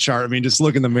fucking pie chart. I mean, just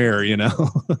look in the mirror,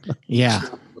 Yeah.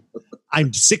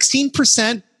 I'm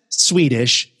 16%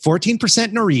 Swedish,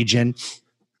 14% Norwegian.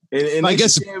 And I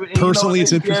guess personally,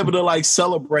 it's be able to like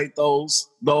celebrate those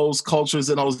cultures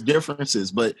and those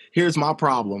differences. But here's my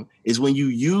problem: is when you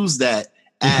use that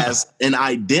as an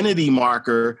identity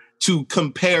marker to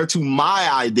compare to my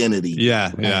identity.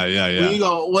 Yeah. When you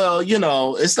go, well,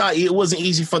 it wasn't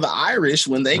easy for the Irish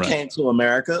when they came to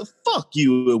America. Fuck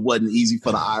you! It wasn't easy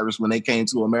for the Irish when they came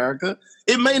to America.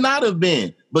 It may not have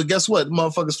been, but guess what?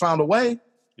 Motherfuckers found a way.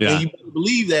 Yeah. And you better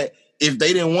believe that. If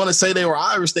they didn't want to say they were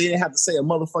Irish, they didn't have to say a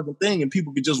motherfucking thing, and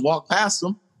people could just walk past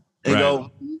them and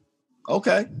go,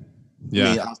 okay. Yeah. I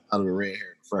mean, outside of the red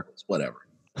hair and freckles, whatever.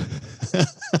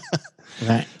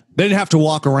 Right. They didn't have to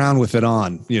walk around with it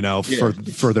on,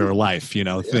 for their life,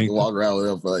 walk around with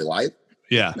it for their life.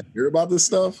 Yeah. Hear about this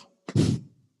stuff?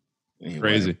 Anyway.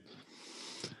 Crazy.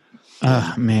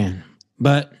 Man.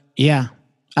 But yeah.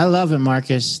 I love it,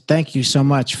 Marcus. Thank you so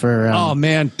much for. Oh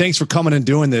man, thanks for coming and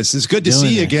doing this. It's good to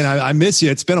see you again. I miss you.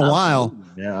 It's been a while.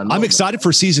 Yeah, I'm excited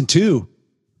for season 2.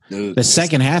 Dude, the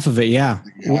second half of it. Yeah,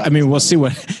 I mean, we'll see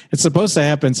what it's supposed to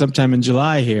happen sometime in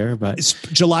July here, but it's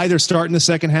July. They're starting the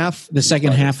second half. The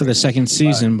second half of the second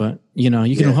season, but you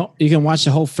can watch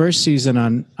the whole first season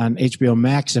on HBO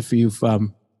Max if you've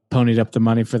ponied up the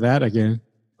money for that again.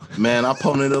 Man, I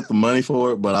ponied up the money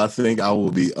for it, but I think I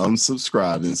will be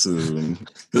unsubscribing soon.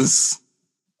 I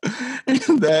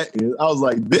was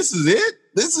like, this is it?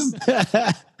 This is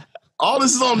all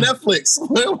this is on Netflix.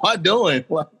 What am I doing?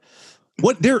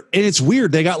 And it's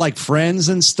weird. They got like Friends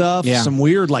and stuff, some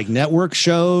weird like network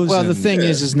shows. Well, the thing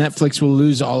is Netflix will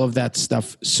lose all of that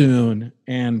stuff soon.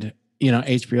 And,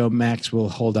 HBO Max will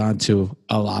hold on to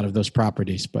a lot of those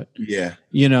properties, but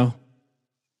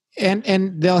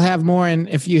and they'll have more. And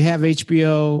if you have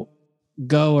HBO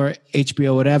Go or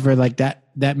HBO whatever like that,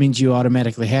 that means you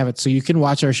automatically have it. So you can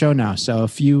watch our show now. So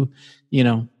if you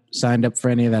signed up for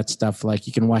any of that stuff, like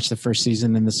you can watch the first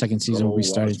season and the second season will be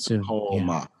starting soon.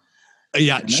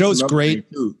 Show's great.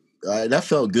 That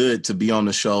felt good to be on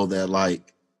the show that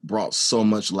like brought so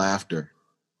much laughter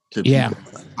to people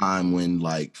at a time when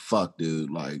like, fuck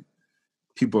dude, like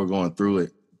people are going through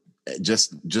it.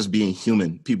 Just being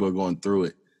human, people are going through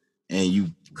it. And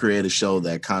you create a show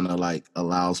that kind of like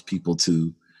allows people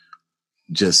to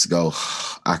just go,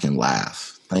 I can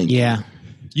laugh. Thank you.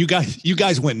 You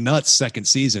guys went nuts second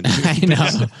season. I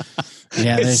know.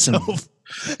 There's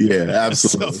absolutely.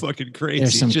 So fucking crazy.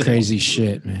 There's some crazy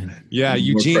shit, man. Yeah,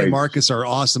 Eugene and Marcus are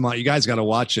awesome. You guys got to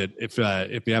watch it if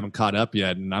you haven't caught up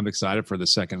yet. And I'm excited for the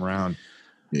second round.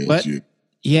 I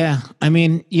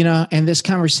mean, and this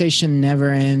conversation never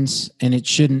ends, and it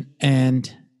shouldn't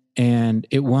end. And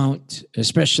it won't,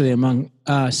 especially among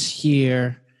us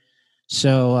here.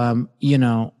 So,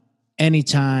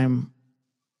 anytime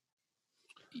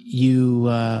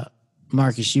you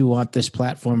Marcus, you want this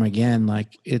platform again,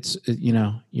 like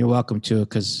you're welcome to it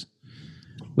because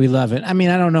we love it. I mean,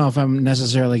 I don't know if I'm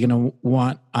necessarily going to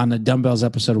want on the Dumbbells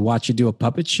episode to watch you do a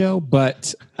puppet show,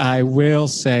 but I will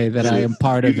say that I am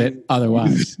part of it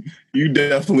otherwise. You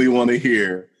definitely want to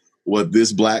hear what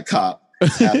this black cop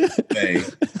has to say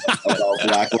about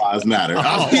Black Lives Matter.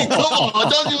 I mean, come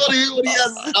on. Don't you want to hear what he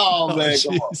has to say? Oh, man,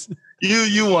 come on.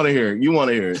 You want to hear it. You want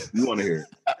to hear it. You want to hear it.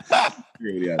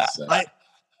 Hear what he has to say.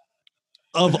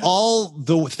 Of all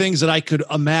the things that I could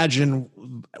imagine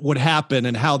would happen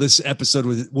and how this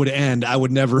episode would end, I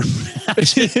would never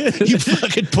imagine you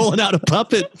fucking pulling out a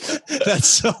puppet. That's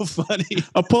so funny.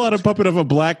 I'll pull out a puppet of a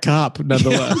black cop,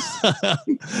 nonetheless.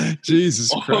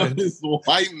 Jesus Christ. This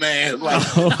white man, like,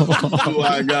 oh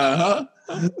my God, huh?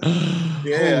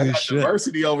 Yeah, I got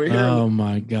diversity over here. Oh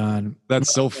my God.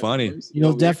 That's so funny.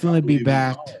 You'll definitely be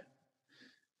back.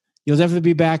 You'll definitely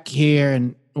be back here,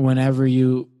 and whenever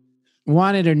you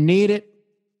want it or need it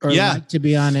or like to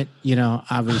be on it,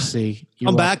 obviously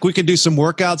I'm back. We can do some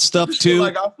workout stuff too.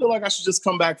 I feel like I should just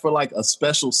come back for like a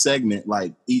special segment,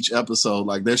 like each episode.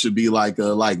 Like there should be like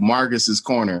Marcus's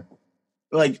corner,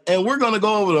 and we're gonna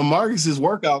go over to Marcus's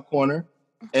workout corner,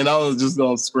 and I was just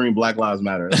gonna scream Black Lives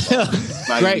Matter. It's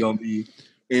not even gonna be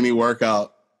any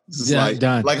workout. It's just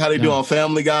done. Like how they do on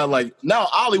Family Guy. Like now,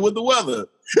 Ollie with the weather.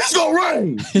 It's gonna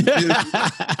rain.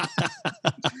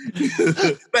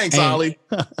 Thanks, Ollie.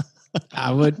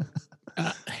 I would.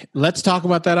 Let's talk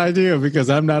about that idea because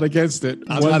I'm not against it.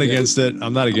 I'm not against it.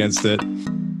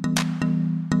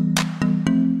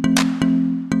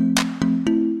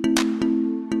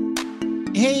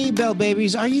 Hey, Bell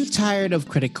Babies, are you tired of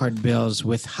credit card bills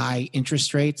with high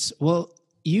interest rates? Well,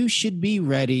 you should be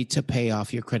ready to pay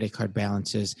off your credit card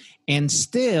balances and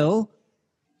still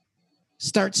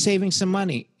start saving some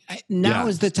money. Now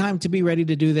is the time to be ready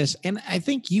to do this. And I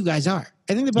think you guys are.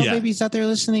 I think the Bell Babies out there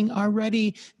listening are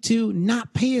ready to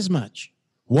not pay as much.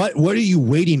 What are you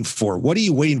waiting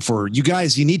for? You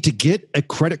guys, you need to get a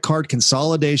credit card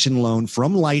consolidation loan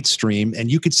from Lightstream,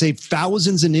 and you could save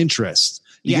thousands in interest.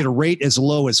 You get a rate as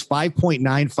low as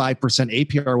 5.95%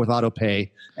 APR with auto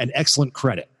pay and excellent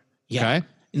credit. Yeah. Okay.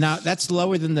 Now, that's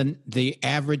lower than the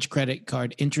average credit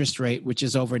card interest rate, which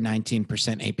is over 19%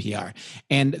 APR.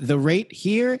 And the rate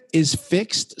here is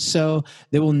fixed, so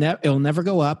it'll never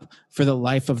go up for the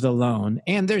life of the loan.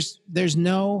 And there's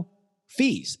no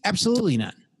fees, absolutely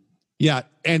none. Yeah,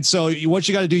 and so what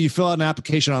you got to do, you fill out an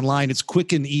application online. It's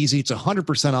quick and easy. It's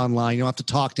 100% online. You don't have to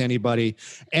talk to anybody.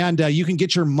 And you can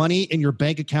get your money in your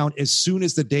bank account as soon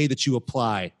as the day that you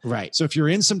apply. Right. So if you're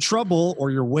in some trouble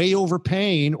or you're way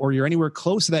overpaying or you're anywhere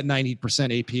close to that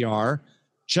 90% APR,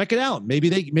 check it out. Maybe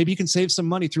you can save some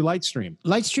money through Lightstream.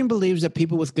 Lightstream believes that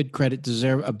people with good credit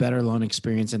deserve a better loan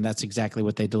experience, and that's exactly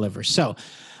what they deliver. So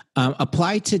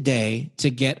apply today to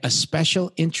get a special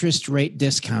interest rate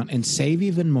discount and save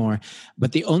even more.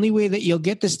 But the only way that you'll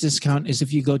get this discount is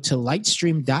if you go to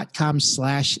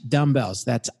lightstream.com/dumbbells.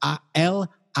 That's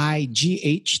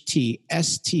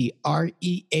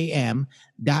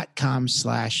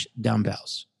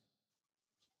lightstream.com/dumbbells.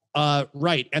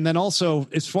 Right. And then also,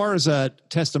 as far as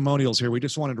testimonials here, we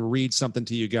just wanted to read something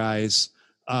to you guys.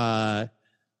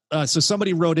 So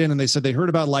somebody wrote in and they said they heard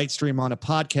about Lightstream on a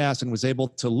podcast and was able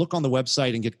to look on the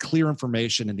website and get clear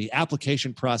information, and the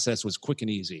application process was quick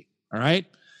and easy. All right.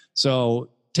 So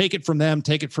take it from them,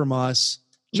 take it from us.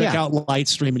 Check out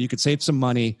Lightstream and you could save some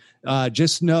money.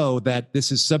 Just know that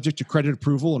this is subject to credit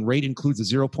approval and rate includes a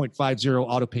 0.50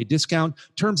 auto pay discount.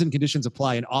 Terms and conditions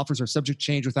apply and offers are subject to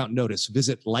change without notice.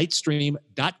 Visit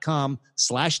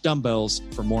lightstream.com/dumbbells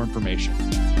for more information.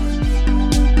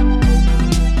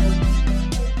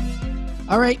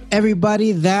 All right,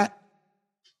 everybody, that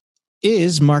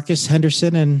is Marcus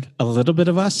Henderson and a little bit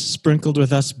of us sprinkled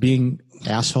with us being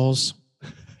assholes.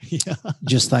 Yeah.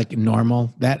 Just like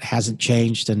normal. That hasn't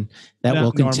changed and that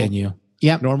will continue.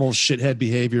 Yeah. Normal shithead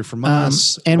behavior from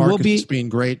us. And Marcus we'll be being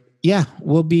great. Yeah.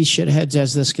 We'll be shitheads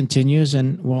as this continues,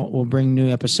 and we'll bring new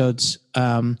episodes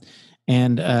and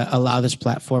allow this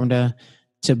platform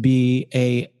to be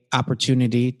a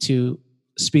opportunity to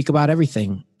speak about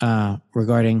everything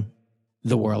regarding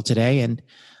the world today. And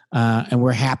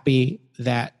we're happy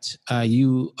that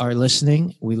you are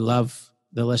listening. We love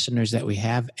the listeners that we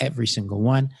have, every single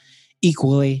one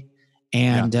equally.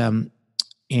 And,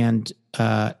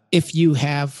 if you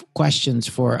have questions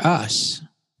for us,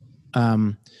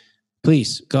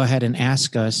 please go ahead and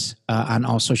ask us on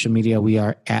all social media. We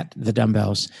are at The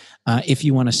Dumbbells. If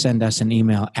you want to send us an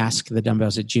email,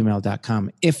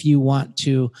 askthedumbbells@gmail.com. If you want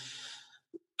to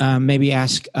maybe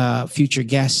ask future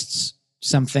guests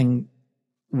something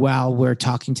while we're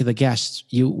talking to the guests.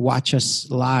 You watch us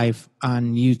live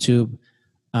on YouTube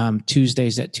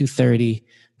Tuesdays at 2:30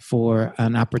 for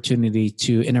an opportunity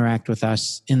to interact with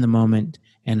us in the moment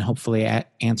and hopefully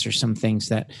answer some things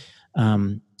that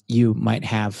you might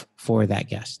have for that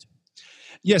guest.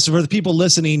 Yes, so for the people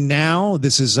listening now,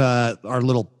 this is our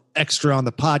little extra on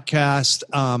the podcast.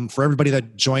 For everybody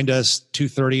that joined us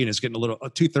 2:30 and is getting a little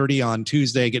 2:30 on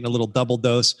Tuesday, getting a little double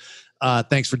dose.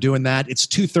 Thanks for doing that. It's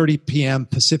 2:30 p.m.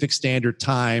 Pacific Standard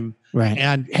Time. Right.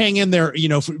 And hang in there. You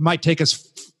know, it might take us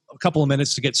a couple of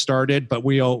minutes to get started, but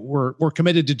we're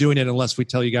committed to doing it unless we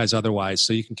tell you guys otherwise.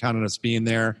 So you can count on us being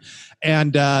there.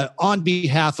 And on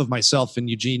behalf of myself and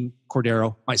Eugene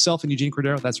Cordero,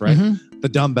 that's right. The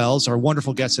Dumbbells, our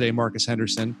wonderful guest today, Marcus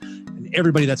Henderson, and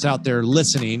everybody that's out there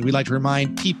listening, we'd like to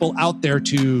remind people out there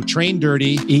to train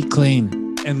dirty, eat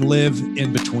clean, and live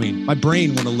in between. My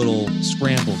brain went a little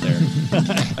scrambled there.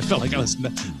 I felt like I was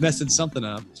messing something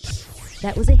up.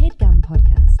 That was a HeadGum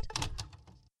podcast.